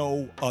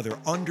no other.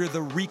 Under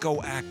the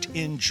RICO Act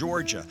in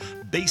Georgia,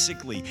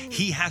 basically,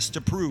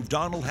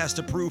 Donald has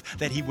to prove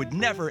that he would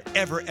never,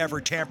 ever, ever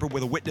tamper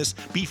with a witness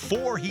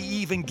before he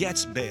even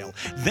gets bail.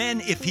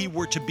 Then, if he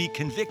were to be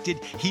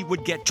convicted, he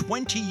would get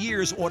 20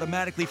 years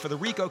automatically for the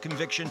RICO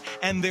conviction,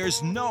 and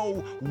there's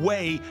no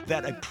way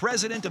that a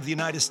president of the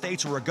United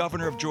States or a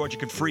governor of Georgia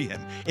could free him.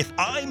 If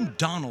I'm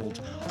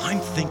Donald, I'm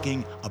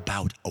thinking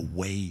about a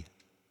way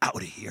out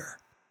of here.